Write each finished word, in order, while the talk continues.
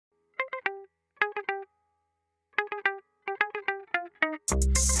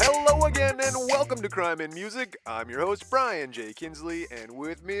Hello again and welcome to Crime and Music. I'm your host Brian J. Kinsley, and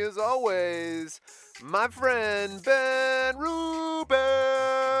with me as always, my friend Ben Rubel.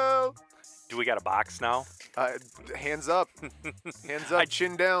 Do we got a box now? Hands up. Hands up,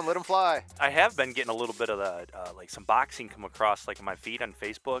 chin down, let them fly. I have been getting a little bit of the, like some boxing come across like in my feed on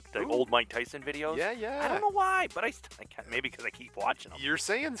Facebook, the old Mike Tyson videos. Yeah. I don't know why, but I can't, maybe because I keep watching them. You're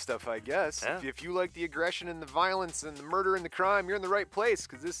saying stuff, I guess. Yeah. If you like the aggression and the violence and the murder and the crime, you're in the right place,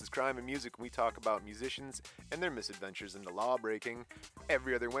 because this is Crime and Music, and we talk about musicians and their misadventures into law breaking.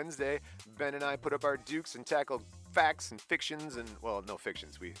 Every other Wednesday, Ben and I put up our dukes and tackle facts and fictions and, well, no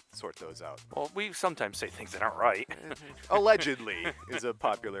fictions, we sort those out. Well, we sometimes say things that aren't right. Allegedly is a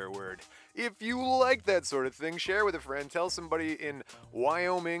popular word. If you like that sort of thing, share with a friend. Tell somebody in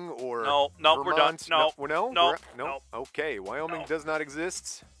Wyoming or No, Vermont. we're done. No. No. Okay, Wyoming does not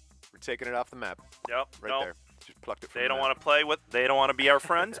exist. We're taking it off the map. Yep. Right there. Just plucked it from They the don't map. want to play with. They don't want to be our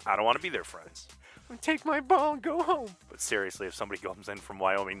friends. I don't want to be their friends. Take my ball and go home. But seriously, if somebody comes in from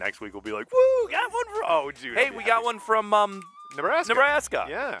Wyoming next week, we'll be like, "Woo, got one from." Oh, dude. Hey, we got one from Nebraska. Nebraska.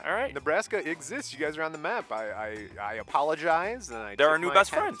 Yeah. All right. Nebraska exists. You guys are on the map. I apologize. And I They're tip our new my best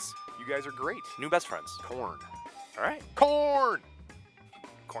hat. friends. You guys are great. New best friends. Corn. All right. Corn.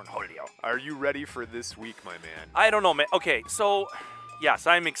 Cornholio. Are you ready for this week, my man? I don't know, man. Okay, so yes,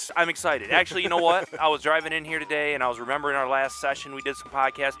 I'm excited. Actually, you know what? I was driving in here today, and I was remembering our last session. We did some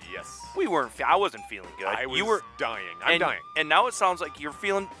podcasts. Yes. We weren't. I wasn't feeling good. I was you were dying. I'm dying. And now it sounds like you're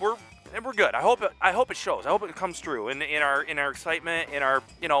feeling. We're good. I hope it shows. I hope it comes through in our excitement, in our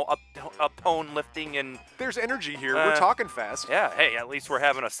up tone lifting, and There's energy here. We're talking fast. yeah. Hey, at least we're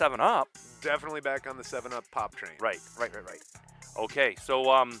having a 7-Up. Definitely back on the 7-Up pop train. Right. Okay, so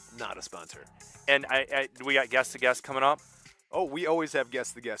Not a sponsor. and we got guest to guest coming up. Oh, we always have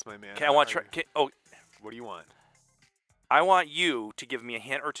guest the guest, my man. Okay, I want to try. What do you want? I want you to give me a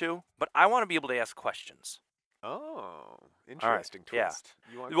hint or two, but I want to be able to ask questions. Oh, interesting yeah. twist.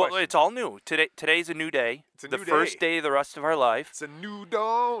 You want Well, questions? it's all new. Today's a new day. It's a the new first day. day of the rest of our life. It's a new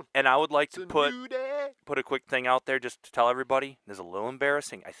dawn. And I would like It's to a put new day. a quick thing out there just to tell everybody. This is a little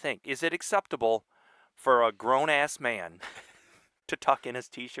embarrassing, I think. Is it acceptable for a grown-ass man to tuck in his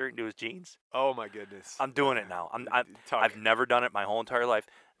T-shirt into his jeans? Oh my goodness. I'm doing it now. Tuck. I've never done it my whole entire life.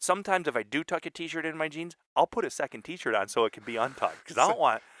 Sometimes if I do tuck a T-shirt in my jeans, I'll put a second T-shirt on so it can be untucked. Because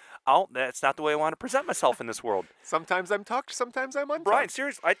that's not the way I want to present myself in this world. Sometimes I'm tucked, sometimes I'm untucked. Brian,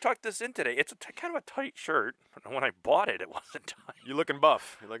 seriously, I tucked this in today. It's kind of a tight shirt. When I bought it, it wasn't tight. You're looking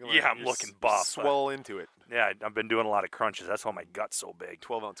buff. You're looking Yeah, like I'm you're looking buff. Swell into it. Yeah, I've been doing a lot of crunches. That's why my gut's so big.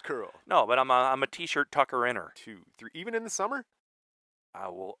 12-ounce curl. No, but I'm a T-shirt tucker inner. 2, 3. Even in the summer? I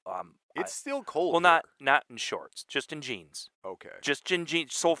will. It's still cold. Well, here. not in shorts, just in jeans. Okay. Just in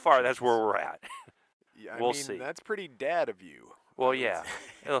jeans. So far, that's where we're at. Yeah, We'll mean, see. That's pretty dad of you. Well, yeah.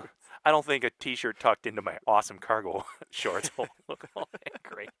 Ugh, I don't think a T-shirt tucked into my awesome cargo shorts will look all that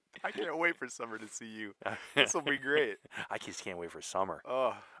great. I can't wait for summer to see you. This will be great. I just can't wait for summer.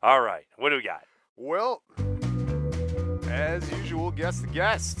 Oh, All right, what do we got? well, as usual, guess the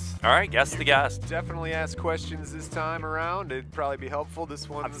guest. All right, guess the guest. Definitely ask questions this time around. It'd probably be helpful. This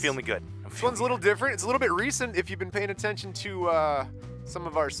one's I'm feeling good. This one's a little different. It's a little bit recent. If you've been paying attention to some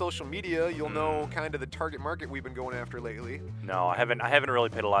of our social media, you'll know kind of the target market we've been going after lately. No, I haven't really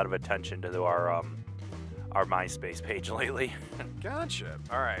paid a lot of attention to our MySpace page lately. Gotcha.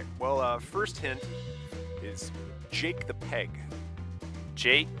 All right. Well, first hint is Jake the Peg.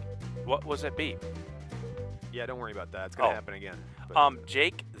 Jake, what was it be? Yeah, don't worry about that. It's gonna Oh. happen again. But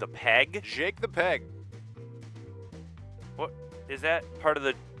Jake the Peg. Jake the Peg. What is that part of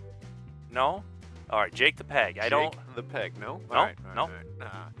the? No. All right, Jake the Peg. I don't. Jake the Peg. No. No, All right. no. All right.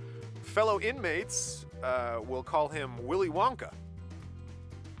 Fellow inmates will call him Willy Wonka.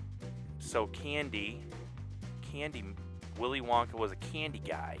 So Candy, Willy Wonka was a candy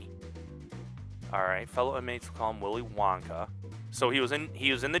guy. All right, fellow inmates call him Willy Wonka. So he was in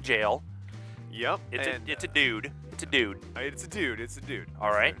the jail. Yep. It's a dude. It's a dude. It's a dude. It's a dude.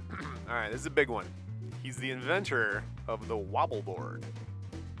 All right. All right. This is a big one. He's the inventor of the Wobble Board.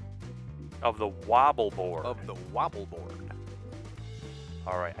 Of the Wobble Board. Of the Wobble Board.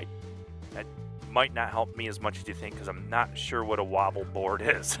 All right. That might not help me as much as you think because I'm not sure what a Wobble Board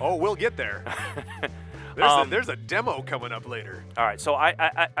is. Oh, we'll get there. There's a demo coming up later. All right. So I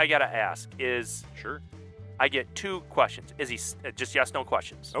gotta ask: Sure. I get 2 questions? Is he just yes no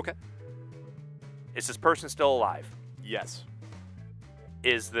questions? Okay. Is this person still alive? Yes.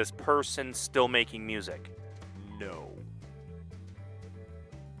 Is this person still making music? No.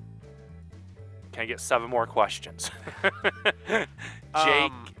 Can I get 7 more questions?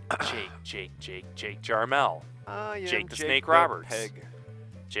 Jake Jarmel. Yeah, Jake the Jake Snake Roberts. Peg.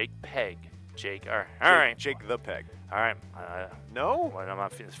 Peg. Jake. All right. Jake the Peg. All right. No? Well, I'm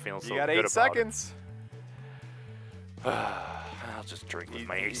not feeling so You got good 8 seconds. I'll just drink with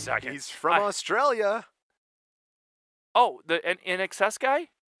my 8 seconds. He's from Australia. Oh, the NXS guy?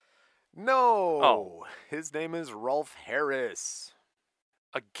 No. Oh. His name is Rolf Harris.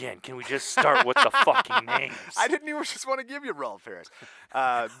 Again, can we just start with the fucking names? I didn't even just want to give you Rolf Harris.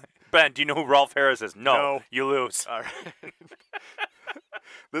 Ben, do you know who Rolf Harris is? No. You lose. All right.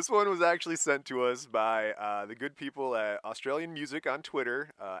 This one was actually sent to us by the good people at Australian Music on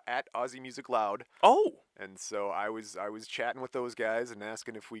Twitter, at Aussie Music Loud. Oh. And so I was chatting with those guys and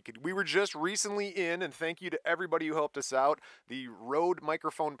asking if we could. We were just recently in, and thank you to everybody who helped us out, the Rode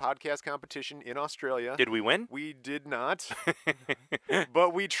Microphone Podcast Competition in Australia. Did we win? We did not,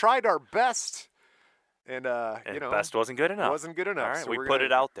 but we tried our best. And best wasn't good enough. Wasn't good enough. All right, so we put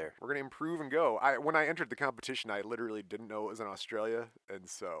it out there. We're gonna improve and go. When I entered the competition, I literally didn't know it was in Australia, and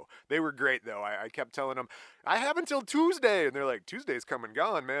so they were great though. I kept telling them I have until Tuesday, and they're like, Tuesday's come and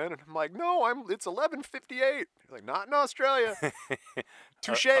gone, man. And I'm like, no, it's 11:58. Like, not in Australia.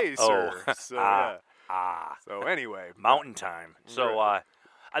 Touche, sir. So yeah. So anyway, Mountain time. So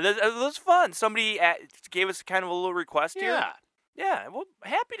it was fun. Somebody gave us kind of a little request here. Yeah, well,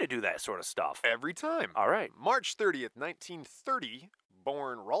 happy to do that sort of stuff. Every time. All right. March 30th, 1930,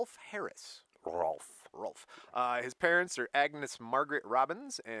 born Rolf Harris. Rolf. His parents are Agnes Margaret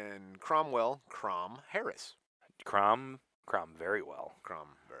Robbins and Cromwell Harris. Crom very well.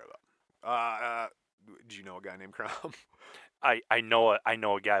 Do you know a guy named Crom? I know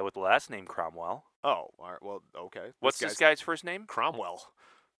a guy with the last name Cromwell. Oh, all right, well, okay. What's this guy's first name? Cromwell.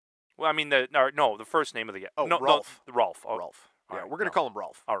 Well, I mean the first name of the guy. Oh, no, Rolf. No, Rolf. Oh. Rolf. Yeah, right, we're going to call him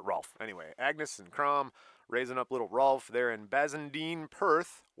Rolf. Oh, Rolf. Anyway, Agnes and Crom raising up little Rolf there in Bassendean,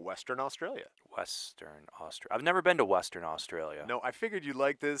 Perth, Western Australia. I've never been to Western Australia. No, I figured you'd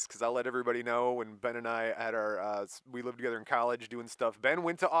like this because I'll let everybody know when Ben and I had we lived together in college doing stuff. Ben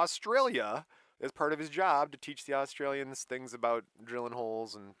went to Australia as part of his job to teach the Australians things about drilling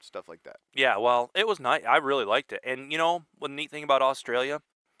holes and stuff like that. Yeah, well, it was nice. I really liked it. And, the neat thing about Australia,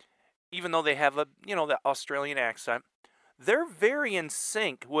 even though they have that Australian accent, they're very in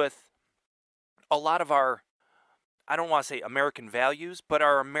sync with a lot of our, I don't want to say American values, but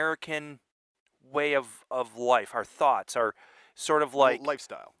our American way of life, our thoughts, our sort of like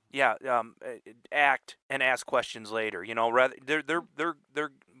lifestyle. Yeah, act and ask questions later. Rather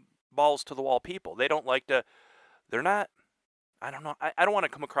they're balls to the wall people. They don't like to. They're not. I don't know. I don't want to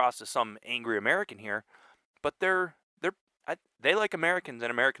come across as some angry American here, but they like Americans and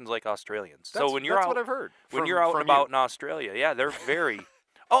Americans like Australians. So when you're that's out, what I've heard. When you're out and about in Australia, yeah, they're very.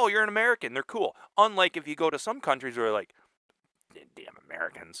 Oh, you're an American. They're cool. Unlike if you go to some countries where like, damn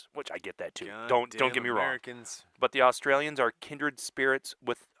Americans, which I get that too. Don't get me Americans. wrong. But the Australians are kindred spirits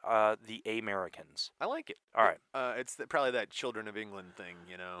with the Americans. I like it. All right. It's probably that Children of England thing,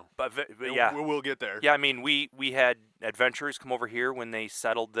 But yeah, we'll get there. Yeah, I mean, we had adventurers come over here when they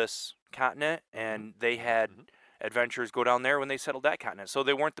settled this continent, and they had adventurers go down there when they settled that continent. So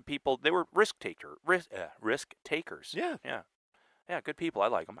they weren't the people; they were risk takers. Yeah, good people. I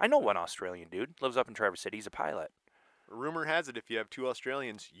like them. I know one Australian dude lives up in Traverse City. He's a pilot. Rumor has it, if you have two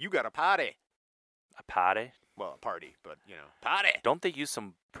Australians, you got a party. A party? Well, a party, but party. Don't they use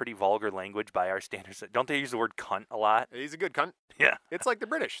some pretty vulgar language by our standards? Don't they use the word cunt a lot? He's a good cunt. Yeah. It's like the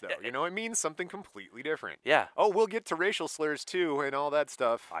British, though. It means something completely different. Yeah. Oh, we'll get to racial slurs, too, and all that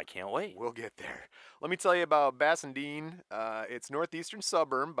stuff. I can't wait. We'll get there. Let me tell you about Bassendean. It's northeastern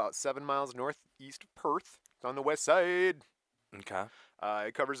suburb, about 7 miles northeast of Perth. It's on the west side. Okay.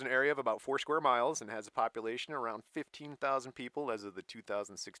 It covers an area of about 4 square miles and has a population around 15,000 people as of the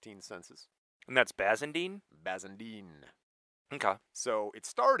 2016 census. And that's Bassendean? Bassendean. Okay. So it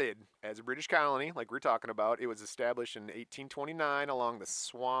started as a British colony, like we're talking about. It was established in 1829 along the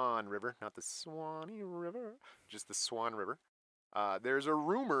Swan River. Not the Swanee River, just the Swan River. There's a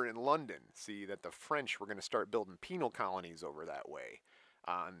rumor in London, that the French were going to start building penal colonies over that way.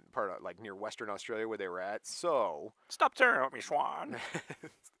 Part of, near Western Australia where they were at. So stop staring at me, Swan.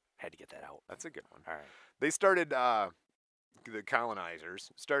 Had to get that out. That's a good one. All right. They started, the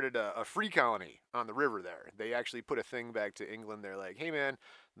colonizers started a free colony on the river there. They actually put a thing back to England. They're like, hey man,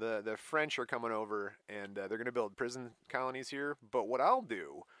 the French are coming over and they're going to build prison colonies here. But what I'll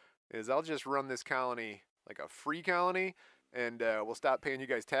do is I'll just run this colony like a free colony and we'll stop paying you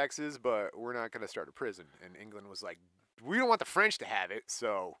guys taxes, but we're not going to start a prison. And England was like, we don't want the French to have it,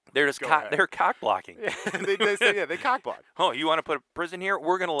 so they're just they're cock blocking. Yeah, they cock block. Oh, you want to put a prison here?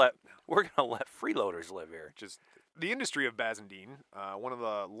 We're gonna let freeloaders live here. Just the industry of Bassendean, one of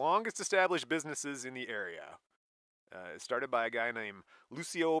the longest established businesses in the area. It's started by a guy named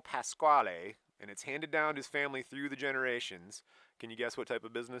Lucio Pasquale, and it's handed down to his family through the generations. Can you guess what type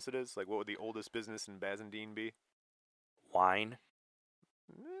of business it is? Like, what would the oldest business in Bazandine be? Wine.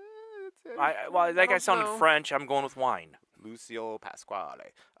 I That guy don't sounded know. French. I'm going with wine. Lucio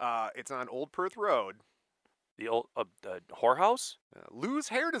Pasquale. It's on Old Perth Road. The old whorehouse? Lou's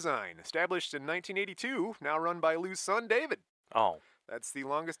Hair Design, established in 1982, now run by Lou's son, David. Oh. That's the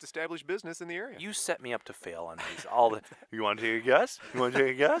longest established business in the area. You set me up to fail on these. You want to take a guess? You want to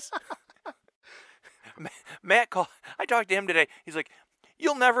take a guess? Matt called. I talked to him today. He's like,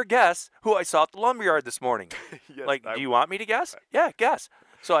 "You'll never guess who I saw at the lumberyard this morning." Yes, do you want me to guess? Yeah, guess.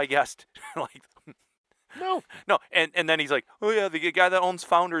 So I guessed. No. And then he's like, "Oh yeah, the guy that owns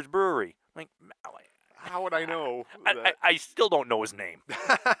Founders Brewery." I'm like, how would I know? I still don't know his name.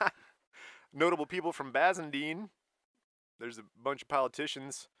 Notable people from Bazandine. There's a bunch of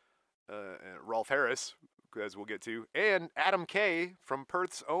politicians. Rolf Harris, as we'll get to, and Adam Kay from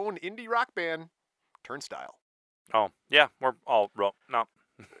Perth's own indie rock band, Turnstile. Oh, yeah, we're all no.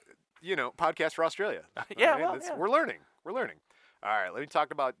 Podcast for Australia. Yeah, right? well, yeah. We're learning. All right, let me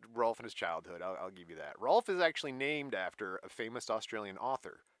talk about Rolf and his childhood. I'll give you that. Rolf is actually named after a famous Australian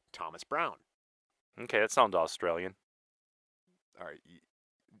author, Thomas Brown. Okay, that sounds Australian. All right.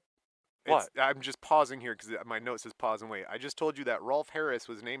 What? I'm just pausing here because my note says pause and wait. I just told you that Rolf Harris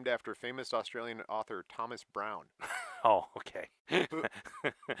was named after famous Australian author Thomas Brown. Oh, okay.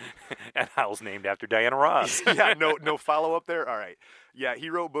 And I was named after Diana Ross. Yeah, no follow-up there? All right. Yeah, he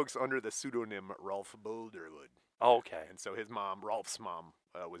wrote books under the pseudonym Rolf Boulderwood. Oh, okay. And so his mom, Rolf's mom,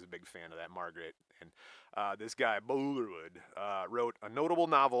 was a big fan of that, Margaret. And this guy, Boulderwood, wrote a notable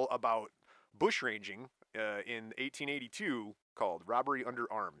novel about bushranging in 1882 called Robbery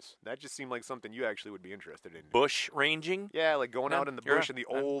Under Arms. That just seemed like something you actually would be interested in. Bush ranging? Yeah, like going out in the bush in the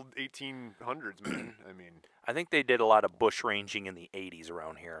right. old 1800s, man. I mean, I think they did a lot of bush ranging in the 80s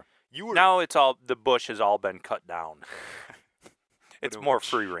around here. you were Now the bush has all been cut down. It's more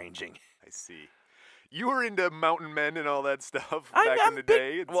free ranging. I see. You were into mountain men and all that stuff back in the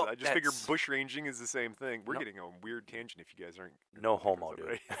day. I just figure bush ranging is the same thing. We're getting a weird tangent if you guys aren't. No homo,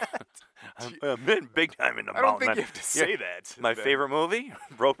 dude. I'm in big time in the mountain. I don't think you have to say that. My favorite movie,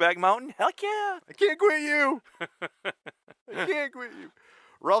 Brokeback Mountain? Heck yeah. I can't quit you. I can't quit you.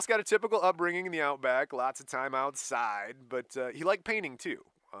 Rolf's got a typical upbringing in the outback, lots of time outside, but he liked painting too.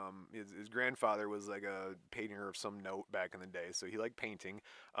 His grandfather was like a painter of some note back in the day, so he liked painting.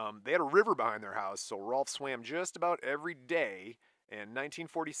 They had a river behind their house, so Rolf swam just about every day. In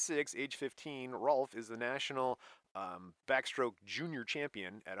 1946, age 15, Rolf is the national backstroke junior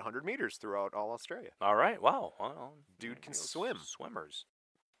champion at 100 meters throughout all Australia. All right, wow. Well, dude can swim. Swimmers.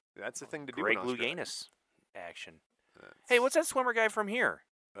 That's the thing to do. Greg in Australia. Louganis action. Hey, what's that swimmer guy from here?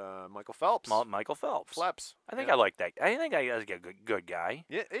 Michael Phelps. Michael Phelps. Flaps. I think I like that. I think he's a good guy.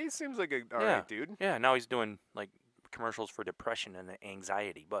 Yeah, he seems like a all right dude. Yeah, now he's doing like commercials for depression and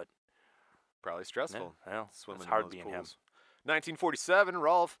anxiety, but probably stressful. Yeah, well, swimming it's hard in those being pools. him. 1947,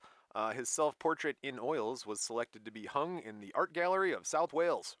 Rolf, his self-portrait in oils was selected to be hung in the Art Gallery of South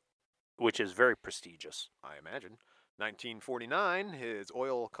Wales, which is very prestigious, I imagine. 1949, his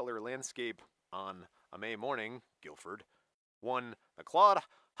oil color landscape on a May morning, Guildford, won the Claude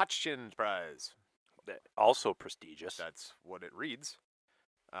Hutchins Prize. Also prestigious. That's what it reads.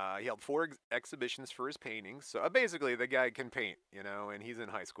 He held 4 exhibitions for his paintings. So basically, the guy can paint, and he's in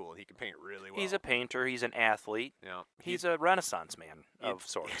high school, and he can paint really well. He's a painter. He's an athlete. Yeah, he's a Renaissance man of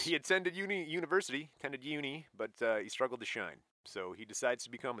sorts. He attended uni, but he struggled to shine. So he decides to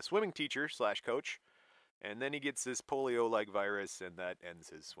become a swimming teacher / coach. And then he gets this polio-like virus, and that ends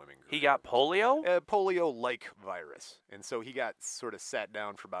his swimming career. He got polio? Polio-like virus. And so he got sort of sat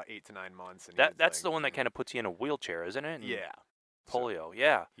down for about 8 to 9 months. And that's the one that kind of puts you in a wheelchair, isn't it? And yeah. Polio, so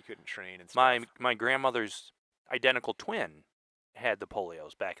yeah. He couldn't train and stuff. My grandmother's identical twin had the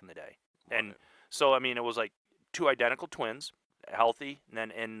polios back in the day. And so, I mean, it was like 2 identical twins, healthy, and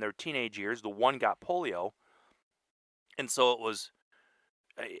then in their teenage years, the one got polio. And so it was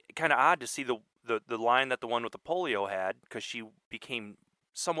kind of odd to see the line that the one with the polio had, because she became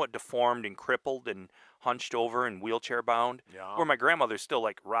somewhat deformed and crippled and hunched over and wheelchair bound. Yeah. Where my grandmother's still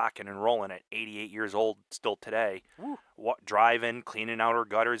like rocking and rolling at 88 years old still today. Driving, cleaning out her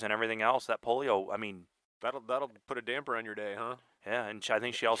gutters and everything else. That polio, I mean, that'll put a damper on your day, huh? Yeah, and I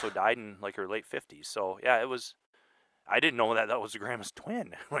think she also died in like her late 50s. So yeah, it was. I didn't know that was grandma's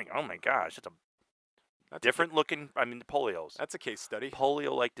twin. Like, oh my gosh, it's a different looking. I mean, the polios. That's a case study.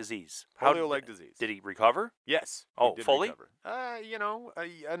 Polio-like disease. Polio-like disease. Did he recover? Yes. Oh, fully? Recover.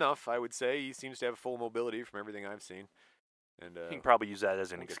 Enough, I would say. He seems to have full mobility from everything I've seen. And You can probably use that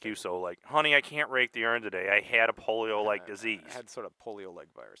as an we'll get excuse. So, like, honey, I can't rake the urn today. I had a polio-like disease. I had sort of polio-like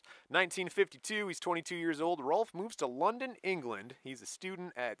virus. 1952, he's 22 years old. Rolf moves to London, England. He's a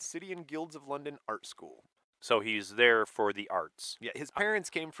student at City and Guilds of London Art School. So he's there for the arts. Yeah, his parents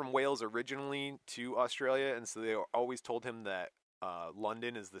came from Wales originally to Australia, and so they always told him that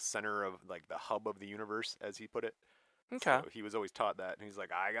London is the center of, like, the hub of the universe, as he put it. Okay. So he was always taught that, and he's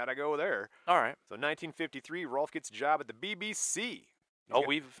like, I gotta go there. All right. So 1953, Rolf gets a job at the BBC.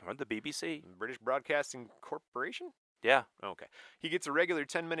 We've heard the BBC. British Broadcasting Corporation? Yeah. Okay. He gets a regular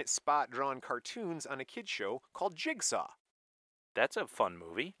 10-minute spot drawing cartoons on a kid's show called Jigsaw. That's a fun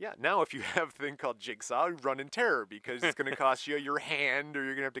movie. Yeah, now if you have a thing called Jigsaw, you run in terror because it's going to cost you your hand or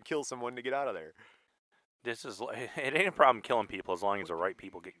you're going to have to kill someone to get out of there. It ain't a problem killing people as long as the right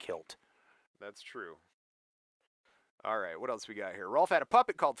people get killed. That's true. All right, what else we got here? Rolf had a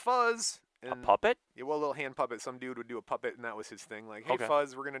puppet called Fuzz. A puppet? Yeah, well, a little hand puppet. Some dude would do a puppet, and that was his thing. Like, hey, Okay.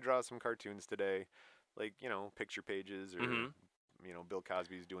 Fuzz, we're going to draw some cartoons today. Like, you know, picture pages or, you know, Bill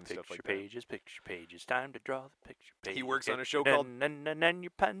Cosby's doing stuff like that. Picture pages. Time to draw the picture pages. He works on a show called... And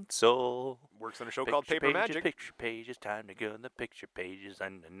your pencil. Works on a show called Paper Magic. Picture pages. Time to go in the picture pages.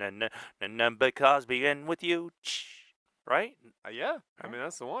 And Bill Cosby in with you. Right? Yeah. I mean,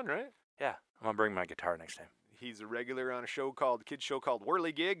 that's the one, right? Yeah. I'm going to bring my guitar next time. He's a regular on a kid's show called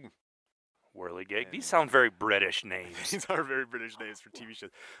Whirligig. Whirligig. These sound very British names. These are very British names for TV shows.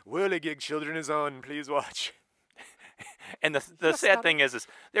 Whirligig, children is on. Please watch. And the sad thing is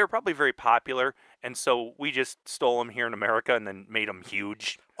they were probably very popular, and so we just stole them here in America and then made them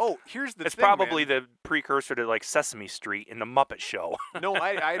huge. Oh, here's the thing, It's probably the precursor to, like, Sesame Street and the Muppet Show. No,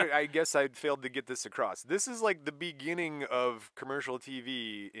 I guess I failed to get this across. This is like the beginning of commercial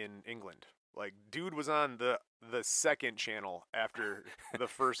TV in England. Like, dude was on the second channel after the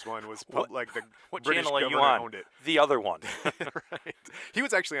first one was like the What British channel are you government on? owned it. The other one. Right. He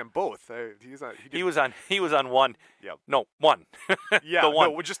was actually on both. He was on one. Yep. No, one. Yeah, the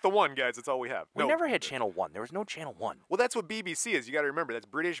one. no, just the one, guys. That's all we have. We never had channel 1. There was no channel 1. Well, that's what BBC is. You got to remember, that's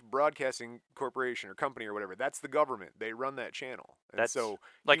British Broadcasting Corporation or company or whatever. That's the government. They run that channel. And That's so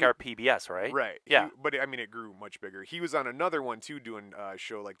like our PBS, right? Right. Yeah. But I mean, it grew much bigger. He was on another one too, doing a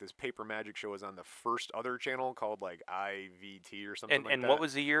show like this Paper Magic show was on the first other channel called like IVT or something like that. And what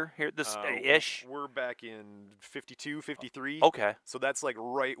was the year here? This ish? We're back in 52, 53. Okay. So that's like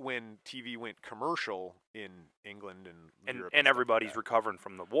right when TV went commercial in England and Europe And stuff everybody's like that. recovering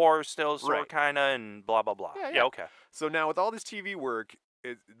from the war still, sort Right. of, kind of, and blah, blah, blah. Yeah, Okay. So now with all this TV work,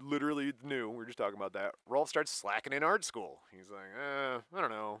 it literally new. We were just talking about that. Rolf starts slacking in art school. He's like, I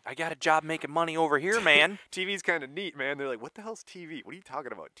don't know. I got a job making money over here, man. TV's kind of neat, man. They're like, what the hell's TV? What are you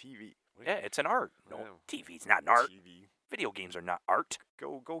talking about, TV? Yeah, it's an art. No, Yeah. TV's not an art. TV. Video games are not art.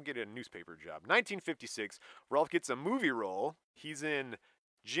 Go get a newspaper job. 1956, Rolf gets a movie role. He's in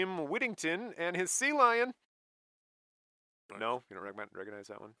Jim Whittington and his Sea Lion. No, you don't recognize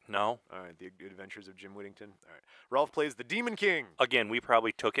that one? No. All right, The Adventures of Jim Whittington. All right, Rolf plays the Demon King. Again, we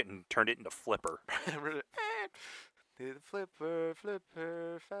probably took it and turned it into Flipper. The flipper,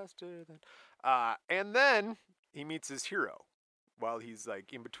 faster than. And then he meets his hero. While he's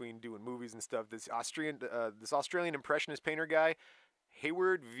like in between doing movies and stuff, this Australian impressionist painter guy,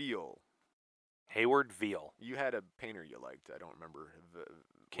 Hayward Veal. Hayward Veal. You had a painter you liked. I don't remember.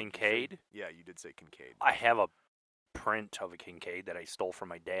 Kincaid? Yeah, you did say Kincaid. I have a print of a Kincaid that I stole from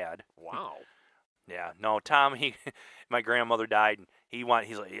my dad. Wow. Yeah, no, Tom. My grandmother died, and he's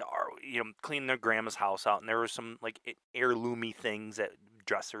like, cleaning their grandma's house out, and there were some like heirloomy things,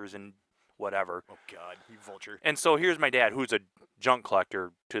 dressers and whatever. Oh God, you vulture. And so here's my dad, who's a junk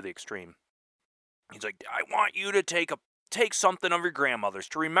collector to the extreme. He's like, I want you to take something of your grandmother's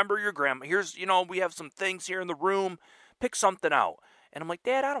to remember your grandma. Here's, we have some things here in the room. Pick something out. And I'm like,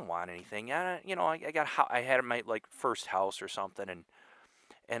 Dad, I don't want anything. I had my like first house or something,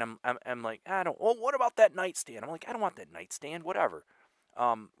 and I'm like, I don't. Well, what about that nightstand? I'm like, I don't want that nightstand. Whatever.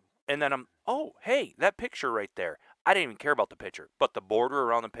 And then oh, hey, that picture right there. I didn't even care about the picture, but the border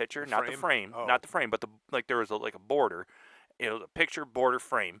around the picture, not the frame, not the frame, but there was like a border, the picture, border,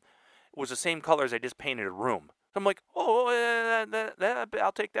 frame, was the same color as I just painted a room. So I'm like, oh,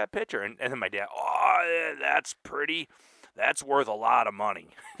 I'll take that picture. And then my dad, oh, that's pretty. That's worth a lot of money.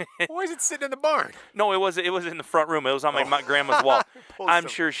 Why is it sitting in the barn? No, it was in the front room. It was on my grandma's wall. I'm some.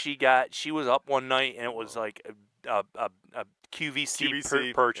 sure she was up one night and it was like a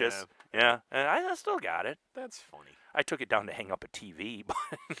QVC purchase. Yeah, and I still got it. That's funny. I took it down to hang up a TV,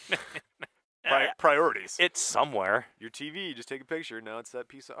 but priorities. It's somewhere. Your TV, you just take a picture. Now it's that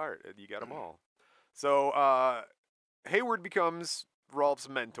piece of art. You got them all. So Hayward becomes Rolf's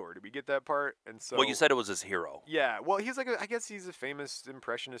mentor. Did we get that part? And so Well, you said it was his hero. yeah, well, he's like I guess he's a famous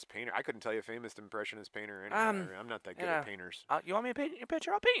impressionist painter. I couldn't tell you a famous impressionist painter anyway. I'm not that good at painters. You want me to paint you a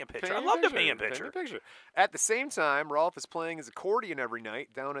picture? I'll paint you a picture. Paint I'd me a love to picture, paint you a paint me picture. a picture. At the same time, Rolf is playing his accordion every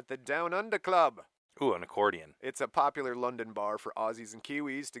night down at the Down Under Club. Ooh, an accordion. It's a popular London bar for Aussies and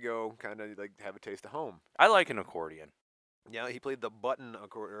Kiwis to go kind of like have a taste of home. I like an accordion. Yeah, he played the button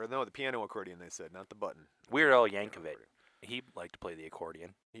accordion, or no, the piano accordion. They said, not the button. Weird Al Yankovic. He liked to play the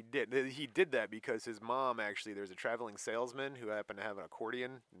accordion. He did. He did that because his mom actually. There's a traveling salesman who happened to have an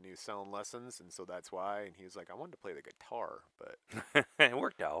accordion and he was selling lessons, and so that's why. And he was like, I wanted to play the guitar, but It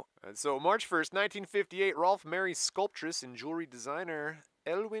worked out. And so March 1st, 1958, Rolf marries sculptress and jewelry designer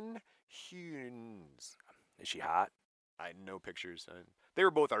Elwyn Hunes. Is she hot? I had no pictures. They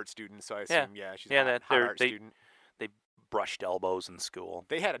were both art students, so I assume she's a hot art student. They brushed elbows in school.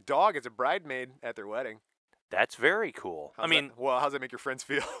 They had a dog as a bridemaid at their wedding. That's very cool. How's that make your friends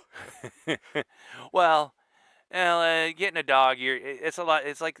feel? well, getting a dog, it's a lot.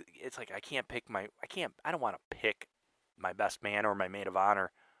 It's like I don't want to pick my best man or my maid of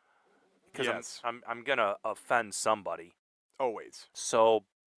honor because I'm gonna offend somebody. Always. So,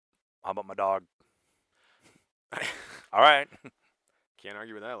 how about my dog? All right. Can't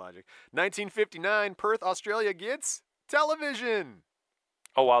argue with that logic. 1959, Perth, Australia gets television.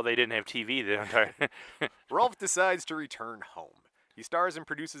 Oh, wow, they didn't have TV the entire... Rolf decides to return home. He stars and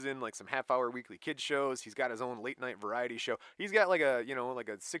produces in like some half-hour weekly kids shows. He's got his own late-night variety show. He's got like a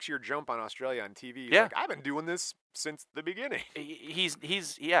 6-year jump on Australia on TV. He's like, I've been doing this since the beginning. He's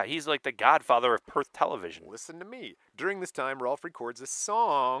like the godfather of Perth television. Listen to me. During this time, Rolf records a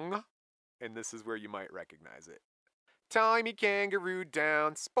song, and this is where you might recognize it. Tie me kangaroo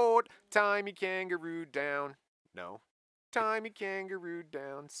down, sport. Tie me kangaroo down. No. Tie me kangaroo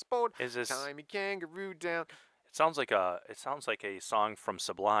down, sport. Is this? Tie me kangaroo down. It sounds like a song from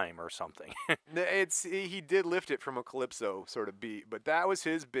Sublime or something. He did lift it from a calypso sort of beat, but that was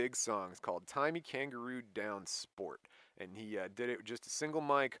his big song. It's called "Tie Me Kangaroo Down, Sport," and he did it with just a single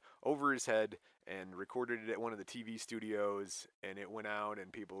mic over his head and recorded it at one of the TV studios, and it went out,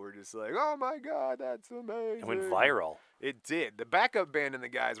 and people were just like, "Oh my God, that's amazing!" It went viral. It did. The backup band and the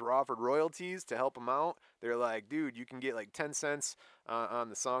guys were offered royalties to help them out. They're like, dude, you can get like 10 cents on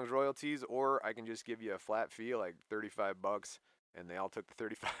the song's royalties, or I can just give you a flat fee, like $35. And they all took the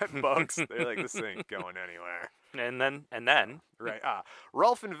 $35. They're like, this ain't going anywhere. And then. Right.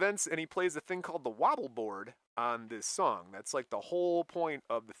 Rolf invents and he plays a thing called the Wobble Board on this song. That's like the whole point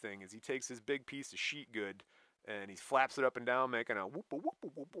of the thing is he takes his big piece of sheet good and he flaps it up and down, making a whoop whoop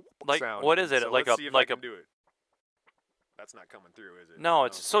whoop whoop whoop sound. What is it? So like let's see if I can a do it. That's not coming through, is it? No,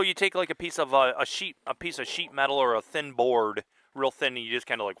 it's so you take like a piece of a piece of sheet metal or a thin board, real thin, and you just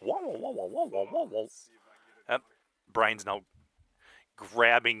kind of like whoa whoa whoa whoa whoa whoa whoa. Yep. Brian's now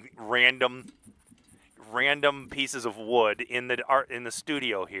grabbing random pieces of wood in the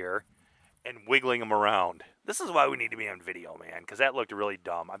studio here and wiggling them around. This is why we need to be on video, man, because that looked really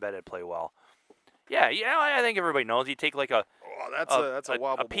dumb. I bet it'd play well. Yeah, I think everybody knows. You take like a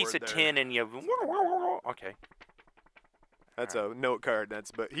wobble piece board of there. tin and you okay. That's a note card.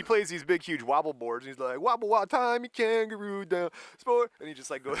 But he plays these big, huge wobble boards. And he's like, wobble, wobble, tie me kangaroo down, sport. And he just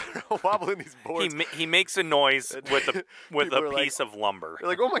like goes wobbling these boards. He makes a noise with a piece of lumber. They're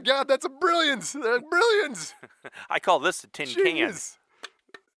like, oh my God, that's a brilliance. That's brilliance. I call this a tin Genius.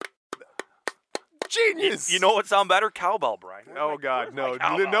 can. Genius. You know what sound better? Cowbell, Brian. Oh God, no.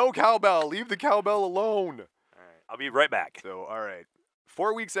 Cowbell? No cowbell. Leave the cowbell alone. All right, I'll be right back. So, all right.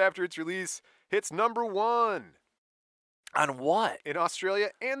 4 weeks after its release, hits #1. On what? In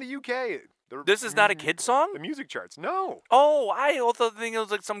Australia and the UK. This is not a kid song? The music charts. No. Oh, I also think it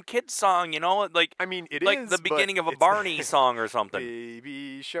was like some kid song, like I mean, it like is the beginning of a it's Barney song or something.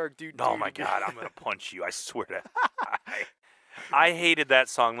 Baby shark doo. Oh my God, I'm going to punch you. I swear to I hated that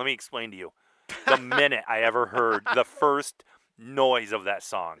song. Let me explain to you. The minute I ever heard the first noise of that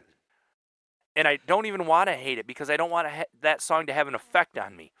song. And I don't even want to hate it because I don't want that song to have an effect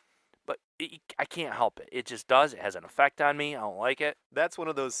on me. But I can't help it. It just does. It has an effect on me. I don't like it. That's one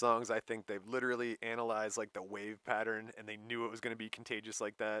of those songs I think they've literally analyzed like the wave pattern and they knew it was going to be contagious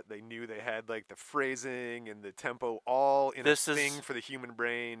like that. They knew they had like the phrasing and the tempo all in a thing for the human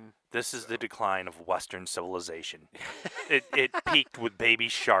brain. This is the decline of Western civilization. it peaked with Baby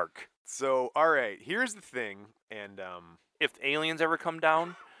Shark. So, all right, here's the thing. And if aliens ever come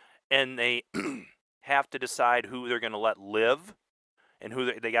down and they have to decide who they're going to let live, and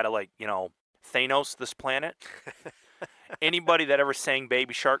who they got to Thanos this planet. Anybody that ever sang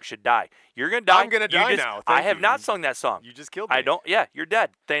Baby Shark should die. You're going to die. I'm going to die now. I have not sung that song. You just killed me. I don't. Yeah, you're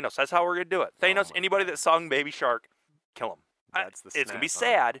dead. Thanos. That's how we're going to do it. Thanos, anybody that sung Baby Shark, kill him. That's the It's going to be snap,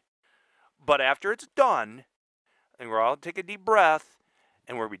 huh? sad, but after it's done, and we're all take a deep breath,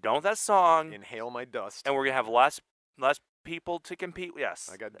 and we'll be done with that song, Inhale my dust. and we're going to have less people to compete. Yes.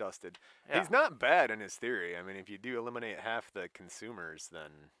 I got dusted. Yeah. He's not bad in his theory. I mean, if you do eliminate half the consumers,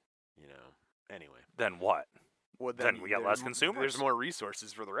 then, anyway. Then what? Well, Then we got less consumers. There's more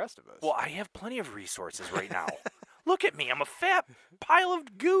resources for the rest of us. Well, I have plenty of resources right now. Look at me. I'm a fat pile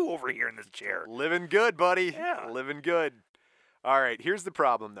of goo over here in this chair. Living good, buddy. Yeah. Living good. All right, here's the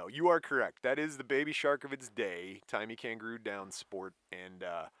problem, though. You are correct. That is the baby shark of its day, Timey Kangaroo down sport, and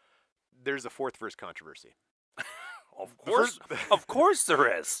there's a fourth verse controversy. Of course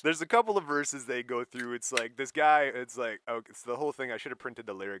there is. There's a couple of verses they go through. It's like this guy, it's the whole thing. I should have printed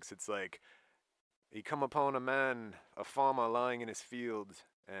the lyrics. It's like, he come upon a man, a farmer lying in his field,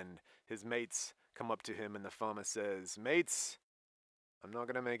 and his mates come up to him, and the farmer says, mates, I'm not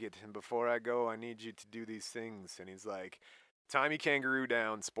going to make it, and before I go, I need you to do these things. And he's like, Timey Kangaroo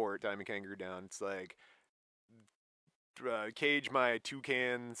down, sport, Timey Kangaroo down. It's like, cage my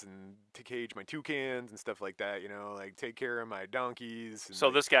toucans and to cage my toucans and stuff like that, like take care of my donkeys. And so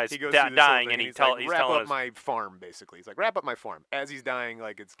like, this guy's he goes dying, and he's telling wrap up us my farm, basically. He's like, wrap up my farm. As he's dying,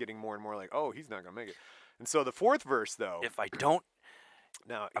 like it's getting more and more like, oh, he's not gonna make it. And so the fourth verse, though, if I don't,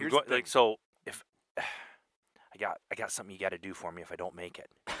 now I'm here's going the thing. like so if I got something you got to do for me if I don't make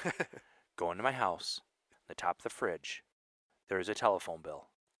it. Go into my house, the top of the fridge. There is a telephone bill.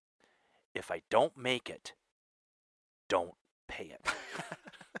 If I don't make it, don't pay it.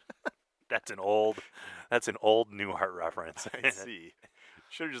 That's an old Newhart reference. I see.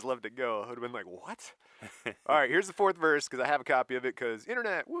 Should have just let it go. I would have been like, what? All right, here's the fourth verse because I have a copy of it because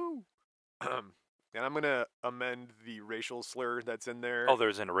internet, woo. And I'm going to amend the racial slur that's in there. Oh,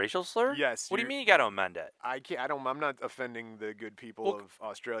 there's a racial slur? Yes. What do you mean you got to amend it? I'm not offending the good people of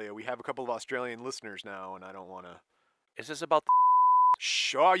Australia. We have a couple of Australian listeners now, and I don't want to. Is this about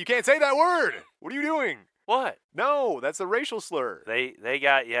Shh, oh, you can't say that word. What are you doing? what? No, that's a racial slur. They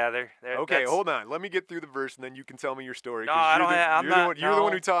got they're Okay, hold on. Let me get through the verse, and then you can tell me your story. No, I don't have. You're the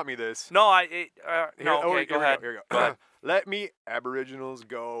one who taught me this. No, Go ahead. Here we go. Let me Aboriginals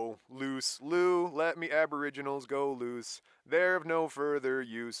go loose, Lou. Let me Aboriginals go loose. They're of no further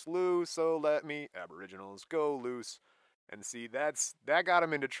use, Lou. So let me Aboriginals go loose. And see, that got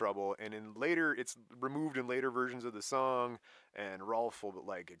him into trouble. And it's removed in later versions of the song. And Rolf will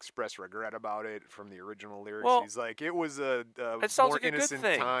express regret about it from the original lyrics. Well, he's like, it was a sounds more like a good innocent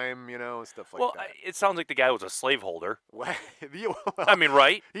thing. time, stuff like Well, that. it sounds like the guy was a slaveholder. Well, I mean,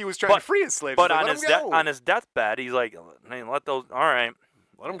 right? he was trying to free his slaves. But He's like, on his deathbed, he's like, "Man, let those. All right,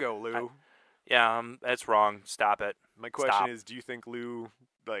 let him go, Lou. yeah, that's wrong. Stop it." My question is, do you think Lou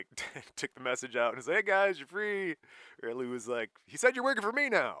took the message out and was like, hey guys, you're free? Or Lou was like, he said you're working for me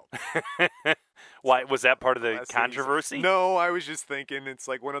now. Why was that part of the controversy? No, I was just thinking it's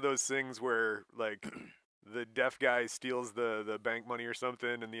like one of those things where the deaf guy steals the bank money or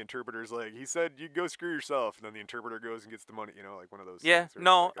something, and the interpreter's like, he said you go screw yourself, and then the interpreter goes and gets the money, like one of those Yeah, things.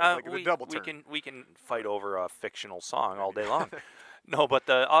 no, the double turn. we can fight over a fictional song all day long. No, but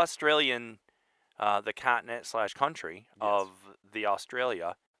the Australian, the continent / country of the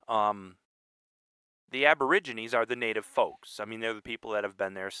Australia, the Aborigines are the native folks. I mean, they're the people that have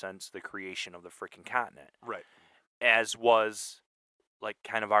been there since the creation of the freaking continent. Right. As was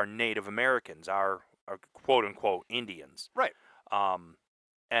kind of our Native Americans, our quote unquote Indians. Right.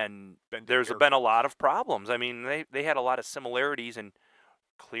 And there's been a lot of problems. I mean, they had a lot of similarities in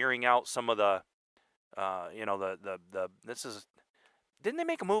clearing out some of the, didn't they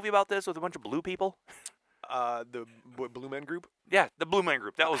make a movie about this with a bunch of blue people? The Blue Men Group? Yeah, the Blue Man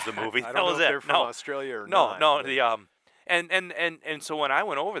Group. That was the movie. I don't know if they're from Australia or not. No, and so when I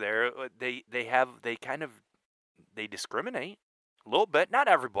went over there, they discriminate a little bit. Not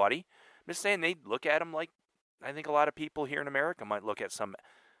everybody. I'm just saying they look at them like I think a lot of people here in America might look at some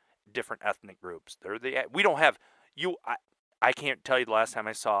different ethnic groups. We don't have you. I can't tell you the last time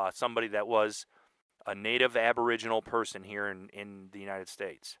I saw somebody that was a native Aboriginal person here in the United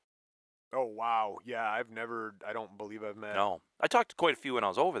States. Oh, wow. Yeah, I don't believe I've met. No. I talked to quite a few when I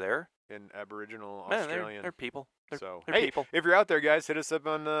was over there. In Aboriginal Man, Australian. they're people. They're hey, people. If you're out there, guys, hit us up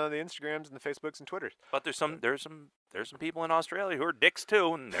on the Instagrams and the Facebooks and Twitters. But there's some people in Australia who are dicks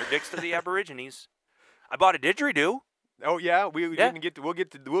too, and they're dicks to the Aborigines. I bought a didgeridoo. Oh yeah, we'll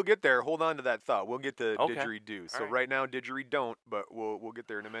get there. Hold on to that thought. We'll get to didgeridoo. So right now didgeridoo, but we'll get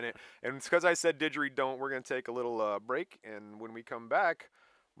there in a minute. And it's because I said didgeridoo, we're gonna take a little break, and when we come back,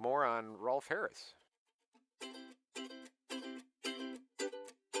 more on Rolf Harris.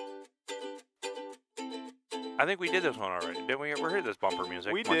 I think we did this one already, didn't we? We heard this bumper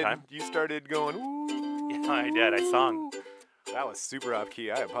music We one did. time. You started going, ooh. Yeah, I did. I sung. That was super off key.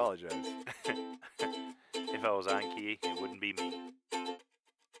 I apologize. If I was on key, it wouldn't be me.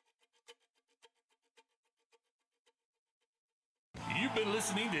 You've been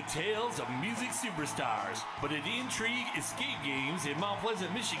listening to Tales of Music Superstars, but at Intrigue Escape Games in Mount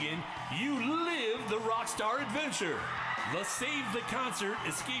Pleasant, Michigan, you live the Rockstar adventure. The Save the Concert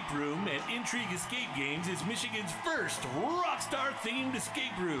Escape Room at Intrigue Escape Games is Michigan's first Rockstar-themed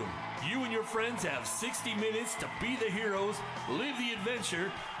escape room. You and your friends have 60 minutes to be the heroes, live the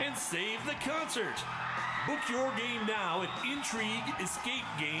adventure, and save the concert. Book your game now at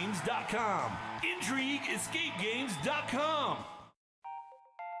IntrigueEscapeGames.com. IntrigueEscapeGames.com.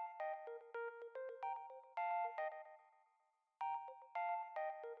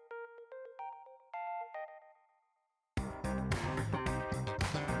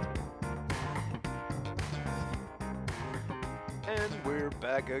 And we're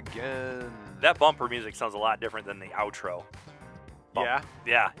back again. That bumper music sounds a lot different than the outro. Yeah?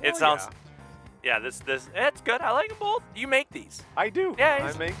 Yeah, it Well, sounds. Yeah, this it's good. I like them both. You make these. I do.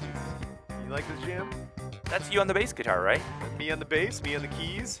 Yeah, I make these. You like this jam? That's you on the bass guitar, right? Me on the bass, me on the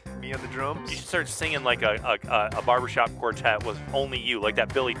keys, me on the drums. You should start singing like a barbershop quartet with only you, like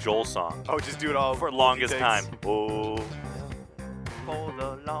that Billy Joel song. Oh, just do it all For multi longest takes. time. Oh, for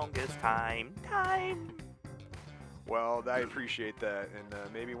the longest time. Well, I appreciate that, and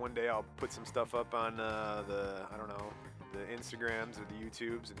maybe one day I'll put some stuff up on the Instagrams or the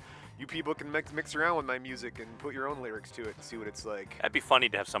YouTubes, and you people can mix around with my music and put your own lyrics to it and see what it's like. That'd be funny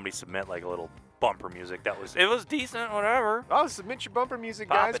to have somebody submit like a little bumper music. It was decent, whatever. Oh, submit your bumper music,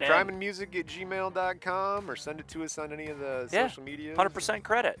 Pop guys. it in. crimeandmusic@gmail.com, or send it to us on any of the social media. 100%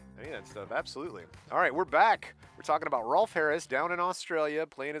 credit. Any of that stuff, absolutely. All right, we're back. We're talking about Rolf Harris down in Australia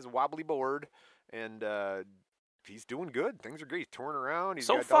playing his wobbly board, and he's doing good. Things are great. He's touring around. He's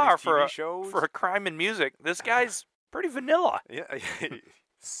So got far all these TV shows. for a crime and music, this guy's pretty vanilla. Yeah,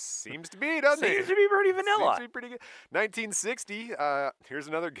 seems to be, doesn't he? Seems to be pretty vanilla. Seems to be pretty good. 1960. Here's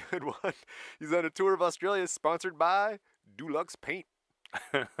another good one. He's on a tour of Australia, sponsored by Dulux Paint.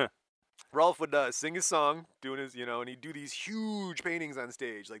 Rolf would sing his song, doing his, and he'd do these huge paintings on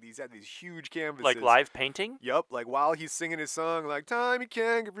stage. Like, he's had these huge canvases. Like live painting? Yup, like while he's singing his song, like, Tommy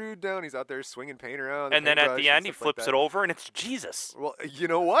Kangaroo down, he's out there swinging paint around. And then at the end, he stuff like flips that. it over, and it's Jesus. Well, you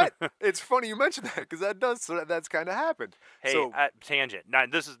know what? It's funny you mentioned that, because that's kind of happened. Hey, So, tangent. Now,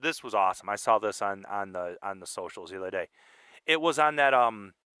 this was awesome. I saw this on the socials the other day. It was on that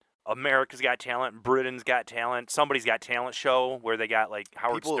America's Got Talent, Britain's Got Talent, Somebody's Got Talent show where they got like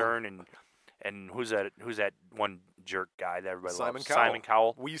Howard Stern and who's that one jerk guy that everybody loves? Simon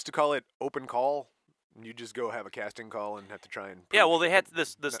Cowell. We used to call it open call. You just go have a casting call and have to try and. Yeah, well, they had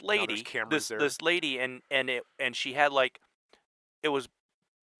this now lady, cameras there. this lady, and she had like, it was